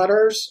for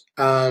newsletters,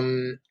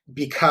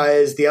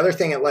 because the other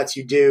thing it lets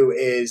you do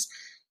is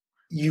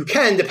you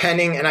can,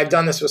 depending, and I've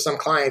done this with some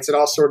clients, it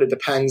all sort of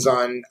depends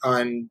on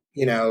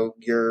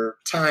your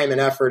time and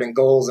effort and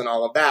goals and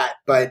all of that.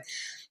 But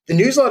the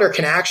newsletter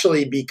can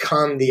actually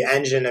become the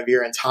engine of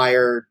your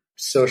entire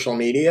social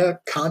media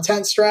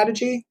content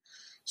strategy.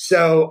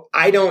 So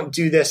I don't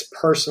do this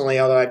personally,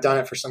 although I've done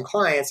it for some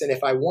clients. And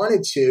if I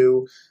wanted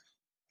to,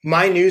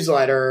 my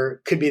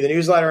newsletter could be the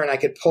newsletter, and I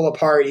could pull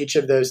apart each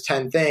of those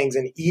 10 things,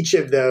 and each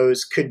of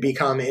those could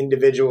become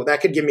individual.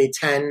 That could give me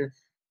 10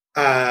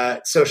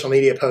 social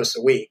media posts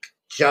a week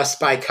just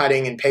by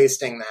cutting and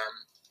pasting them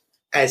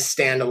as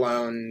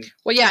standalone.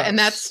 Well, yeah.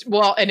 posts.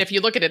 And if you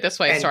look at it this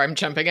way, sorry, I'm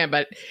jumping in,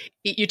 but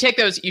you take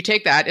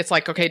that, it's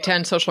like, okay,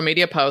 10 social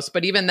media posts,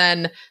 but even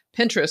then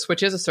Pinterest,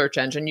 which is a search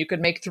engine, you could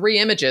make 3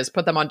 images,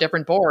 put them on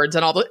different boards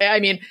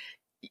and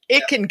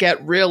it can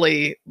get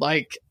really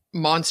like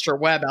monster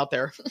web out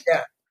there.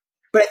 Yeah.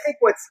 But I think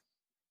what's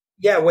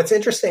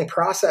interesting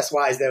process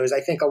wise though, is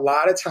I think a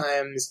lot of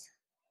times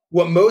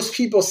what most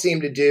people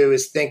seem to do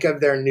is think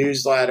of their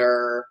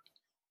newsletter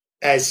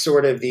as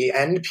sort of the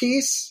end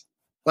piece.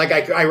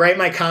 Like I write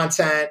my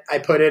content, I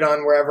put it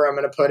on wherever I'm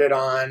going to put it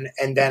on,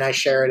 and then I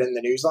share it in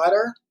the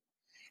newsletter.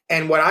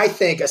 And what I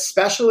think,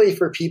 especially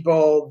for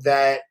people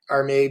that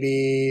are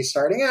maybe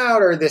starting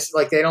out or this,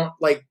 like they don't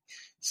like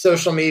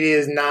social media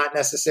is not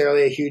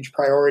necessarily a huge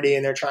priority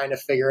and they're trying to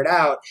figure it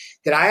out,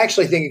 that I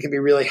actually think it can be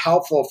really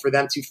helpful for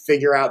them to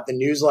figure out the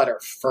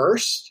newsletter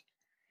first.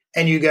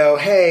 And you go,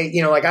 hey,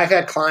 like I've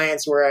had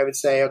clients where I would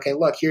say, okay,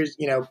 look, here's,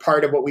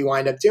 part of what we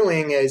wind up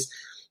doing is,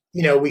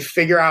 we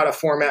figure out a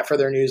format for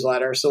their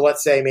newsletter. So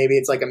let's say maybe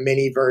it's like a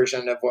mini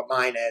version of what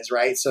mine is,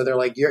 right? So they're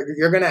like,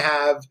 you're going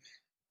to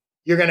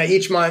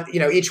each month,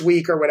 each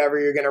week or whatever,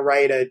 you're going to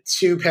write a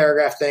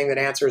 2-paragraph thing that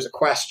answers a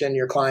question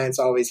your clients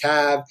always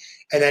have.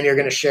 And then you're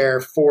going to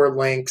share 4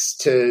 links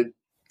to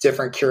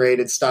different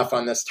curated stuff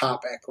on this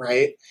topic,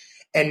 right?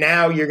 And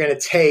now you're going to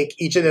take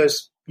each of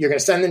those, you're going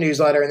to send the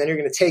newsletter, and then you're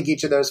going to take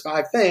each of those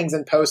 5 things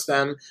and post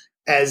them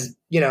as,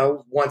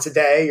 once a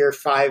day, your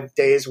 5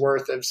 days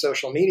worth of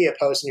social media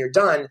posts, and you're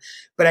done.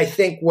 But I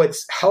think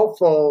what's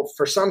helpful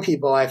for some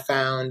people I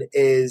found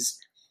is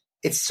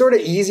it's sort of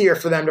easier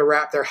for them to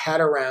wrap their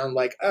head around,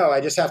 like, oh, I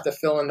just have to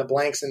fill in the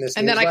blanks in this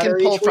and then I can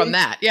pull from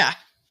that. Yeah.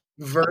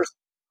 Versus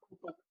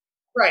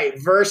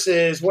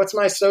what's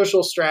my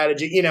social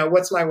strategy?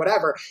 What's my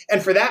whatever.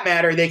 And for that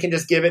matter, they can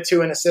just give it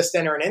to an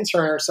assistant or an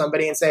intern or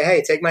somebody and say,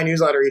 hey, take my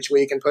newsletter each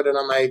week and put it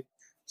on my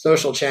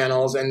social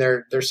channels, and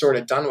they're sort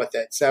of done with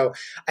it. So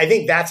I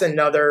think that's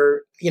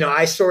another,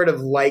 I sort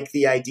of like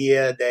the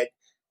idea that,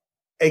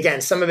 again,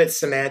 some of it's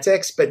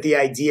semantics, but the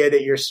idea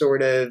that you're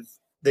sort of,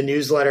 the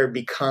newsletter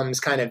becomes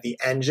kind of the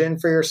engine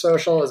for your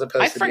social as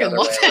opposed to the other way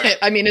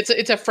around.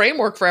 It's a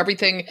framework for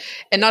everything.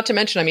 And not to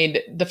mention,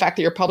 the fact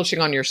that you're publishing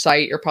on your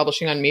site, you're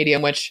publishing on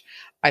Medium, which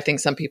I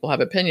think some people have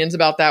opinions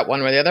about that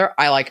one way or the other.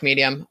 I like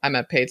Medium. I'm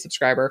a paid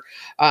subscriber.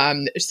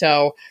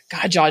 So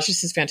God, Josh,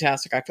 this is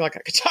fantastic. I feel like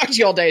I could talk to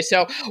you all day.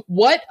 So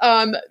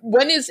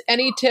when is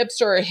any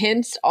tips or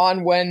hints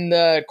on when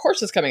the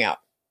course is coming out?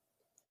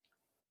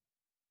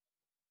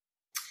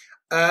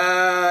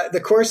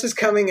 The course is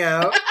coming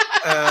out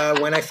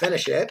when I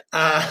finish it.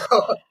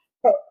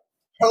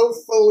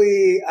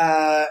 Hopefully,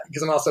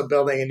 because I'm also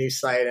building a new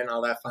site and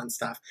all that fun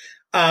stuff.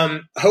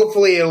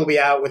 Hopefully it'll be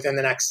out within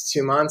the next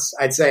 2 months.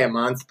 I'd say a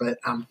month, but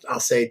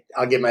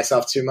I'll give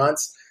myself 2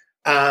 months.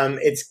 I'm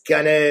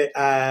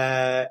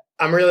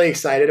really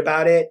excited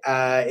about it.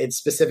 It's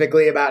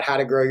specifically about how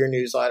to grow your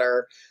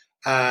newsletter.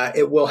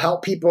 It will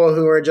help people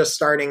who are just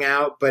starting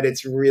out, but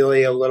it's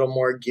really a little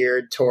more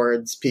geared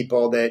towards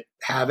people that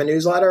have a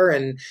newsletter.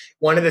 And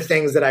one of the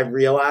things that I've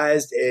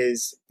realized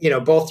is,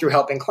 both through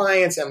helping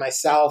clients and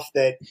myself,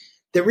 that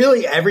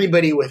really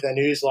everybody with a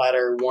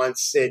newsletter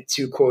wants it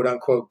to quote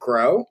unquote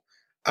grow.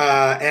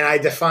 And I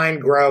define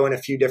grow in a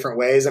few different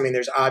ways.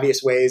 There's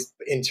obvious ways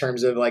in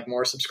terms of like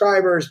more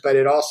subscribers, but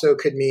it also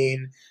could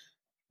mean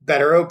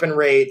better open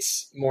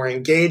rates, more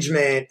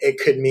engagement. It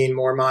could mean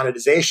more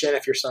monetization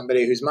if you're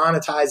somebody who's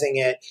monetizing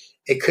it.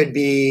 It could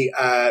be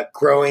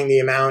growing the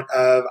amount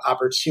of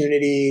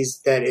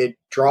opportunities that it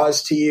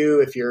draws to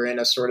you if you're in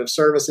a sort of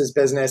services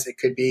business. It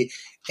could be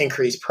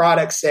increased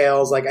product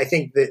sales. Like I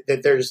think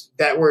that there's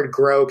that word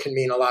grow can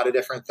mean a lot of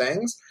different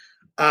things.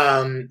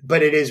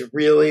 But it is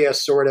really a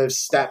sort of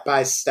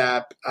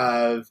step-by-step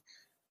of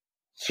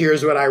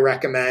here's what I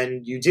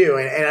recommend you do.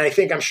 And I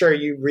think I'm sure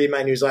you read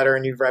my newsletter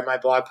and you've read my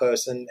blog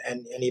posts and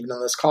even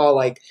on this call,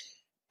 like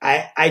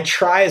I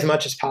try as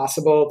much as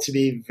possible to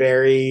be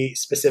very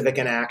specific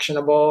and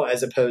actionable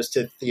as opposed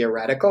to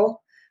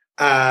theoretical.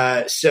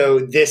 So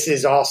this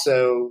is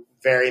also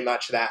very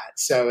much that.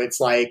 So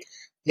it's like,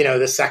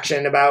 there's a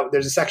section about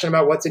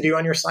what to do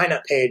on your sign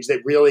up page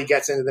that really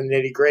gets into the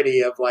nitty gritty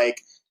of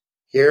like,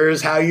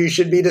 here's how you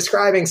should be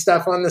describing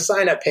stuff on the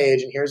sign up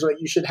page and here's what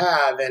you should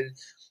have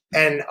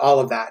and all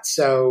of that.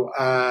 So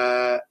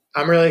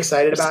I'm really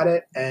excited about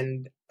it,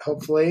 and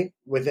hopefully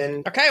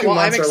within 2 months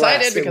I'm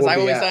excited less, because I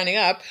will be signing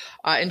up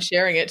and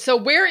sharing it. So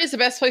where is the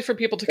best place for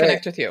people to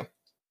connect with you?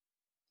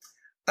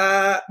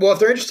 Well, if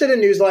they're interested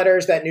in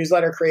newsletters, that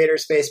Newsletter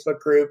Creators Facebook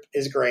group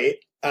is great.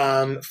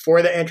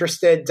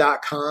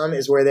 fortheinterested.com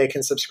is where they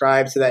can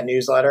subscribe to that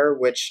newsletter,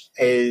 which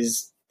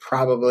is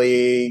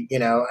probably,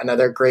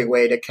 another great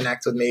way to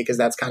connect with me because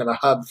that's kind of a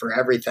hub for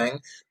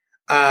everything.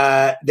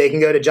 They can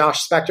go to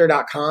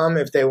joshspector.com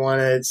if they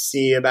want to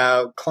see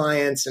about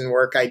clients and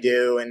work I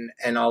do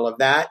and all of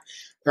that.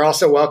 They're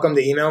also welcome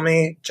to email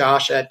me,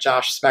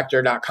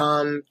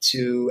 josh@joshspector.com,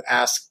 to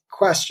ask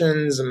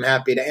questions. I'm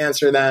happy to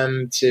answer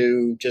them,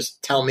 to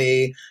just tell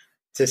me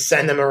to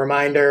send them a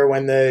reminder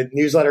when the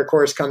newsletter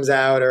course comes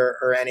out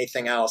or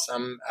anything else.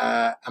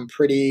 I'm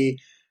pretty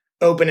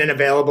open and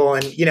available.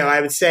 And,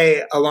 I would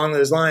say along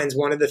those lines,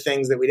 one of the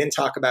things that we didn't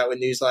talk about with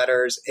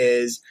newsletters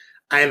is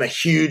I am a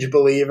huge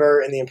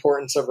believer in the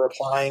importance of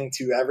replying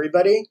to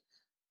everybody.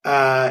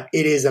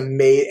 It is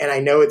amazing. And I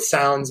know it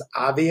sounds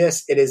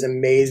obvious. It is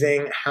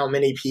amazing how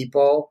many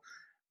people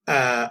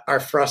are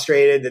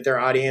frustrated that their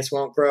audience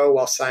won't grow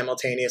while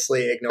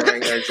simultaneously ignoring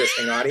their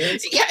existing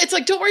audience. Yeah. It's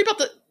like, don't worry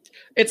about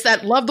it's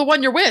that love the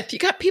one you're with. You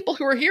got people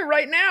who are here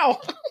right now.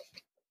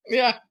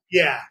 Yeah.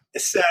 Yeah.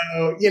 So,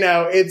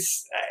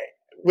 it's,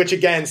 which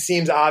again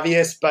seems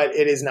obvious, but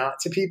it is not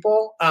to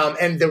people.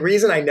 And the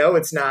reason I know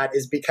it's not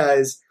is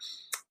because,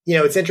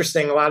 it's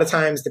interesting. A lot of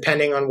times,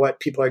 depending on what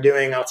people are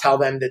doing, I'll tell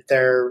them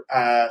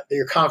that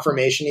your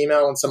confirmation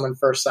email when someone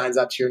first signs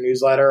up to your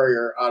newsletter or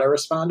your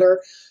autoresponder,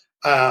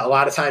 a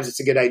lot of times it's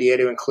a good idea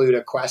to include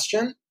a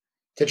question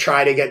to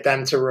try to get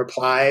them to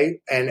reply.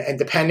 And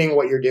depending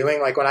what you're doing,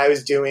 like when I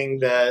was doing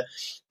the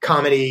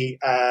comedy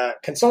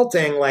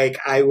consulting, my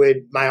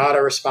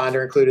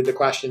autoresponder included the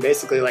question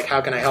basically like,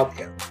 how can I help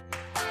you?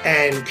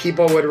 And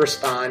people would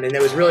respond. And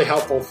it was really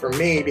helpful for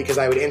me because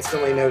I would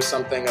instantly know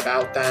something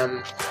about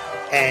them.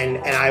 And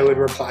I would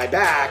reply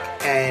back.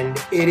 And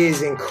it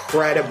is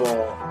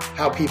incredible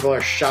how people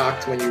are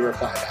shocked when you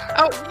reply back.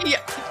 Oh, yeah.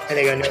 And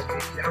they go,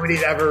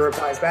 nobody ever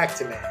replies back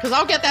to me. Because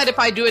I'll get that if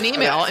I do an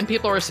email and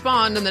people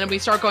respond, and then we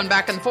start going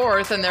back and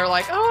forth, and they're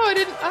like,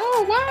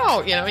 oh,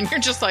 wow. And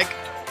you're just like,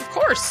 of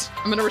course,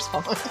 I'm going to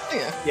respond.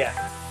 Yeah.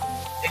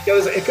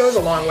 It goes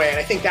a long way. And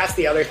I think that's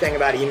the other thing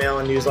about email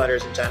and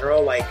newsletters in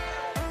general. Like,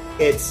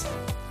 it's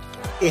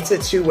a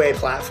two-way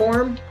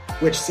platform,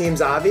 which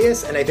seems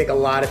obvious. And I think a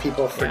lot of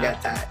people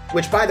forget that,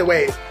 which, by the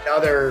way, is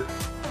another,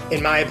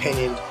 in my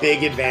opinion,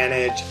 big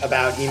advantage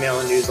about email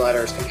and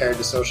newsletters compared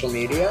to social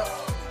media.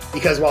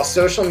 Because while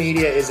social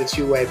media is a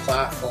two-way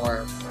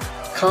platform,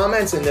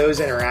 comments in those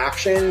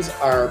interactions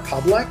are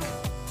public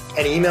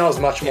and email is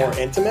much more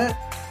intimate.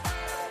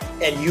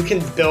 And you can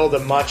build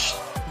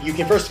you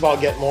can first of all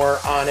get more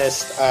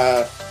honest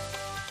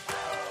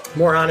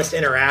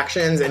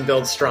interactions and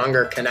build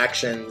stronger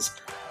connections,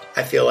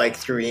 I feel like,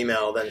 through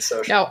email than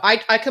social. No,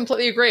 I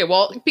completely agree.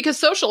 Well, because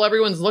social,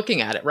 everyone's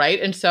looking at it,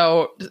 right? And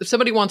so if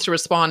somebody wants to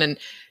respond and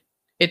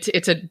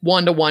it's a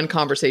one-to-one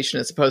conversation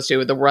as opposed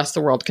to the rest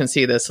of the world can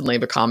see this and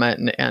leave a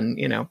comment and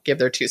give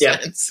their 2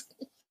 cents.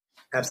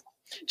 Absolutely.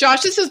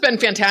 Josh, this has been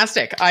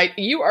fantastic.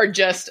 You are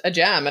just a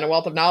gem and a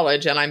wealth of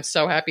knowledge, and I'm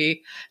so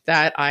happy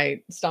that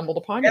I stumbled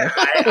upon you.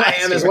 I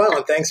am as well.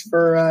 And thanks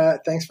for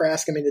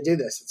asking me to do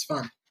this. It's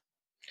fun.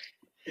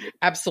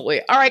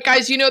 Absolutely. All right,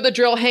 guys, you know the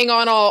drill. Hang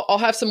on. I'll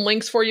have some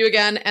links for you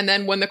again. And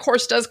then when the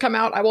course does come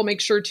out, I will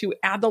make sure to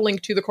add the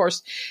link to the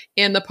course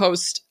in the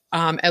post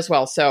as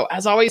well. So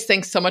as always,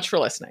 thanks so much for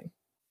listening.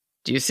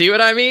 Do you see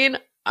what I mean?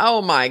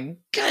 Oh my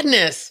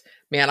goodness,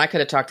 man, I could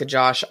have talked to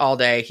Josh all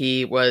day.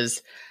 He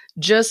was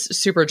just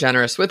super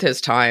generous with his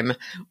time.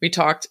 We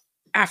talked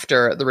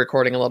after the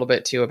recording a little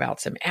bit too about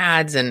some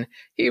ads, and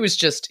he was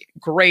just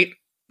great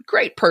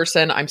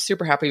person. I'm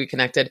super happy we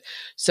connected.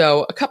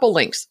 So a couple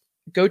links.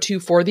 Go to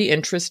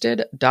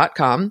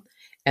fortheinterested.com,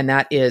 and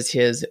that is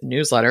his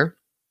newsletter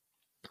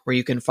where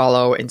you can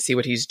follow and see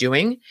what he's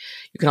doing.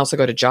 You can also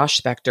go to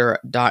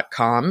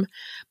joshspector.com.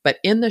 But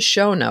in the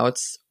show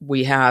notes,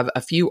 we have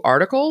a few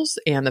articles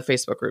and the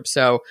Facebook group.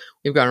 So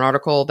we've got an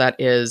article that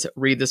is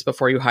Read This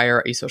Before You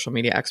Hire a Social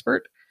Media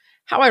Expert,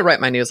 How I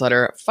Write My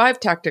Newsletter, 5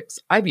 Tactics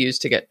I've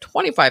Used to Get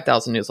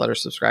 25,000 Newsletter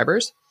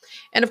Subscribers,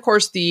 and of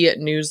course, the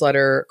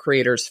Newsletter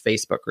Creators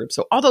Facebook group.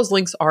 So all those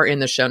links are in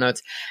the show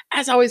notes.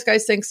 As always,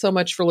 guys, thanks so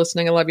much for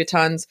listening. I love you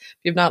tons. If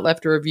you've not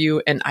left a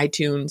review in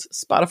iTunes,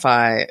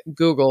 Spotify,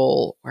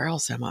 Google, where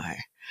else am I?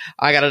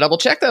 I got to double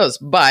check those,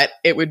 but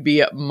it would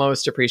be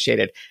most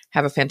appreciated.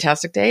 Have a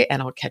fantastic day,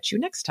 and I'll catch you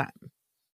next time.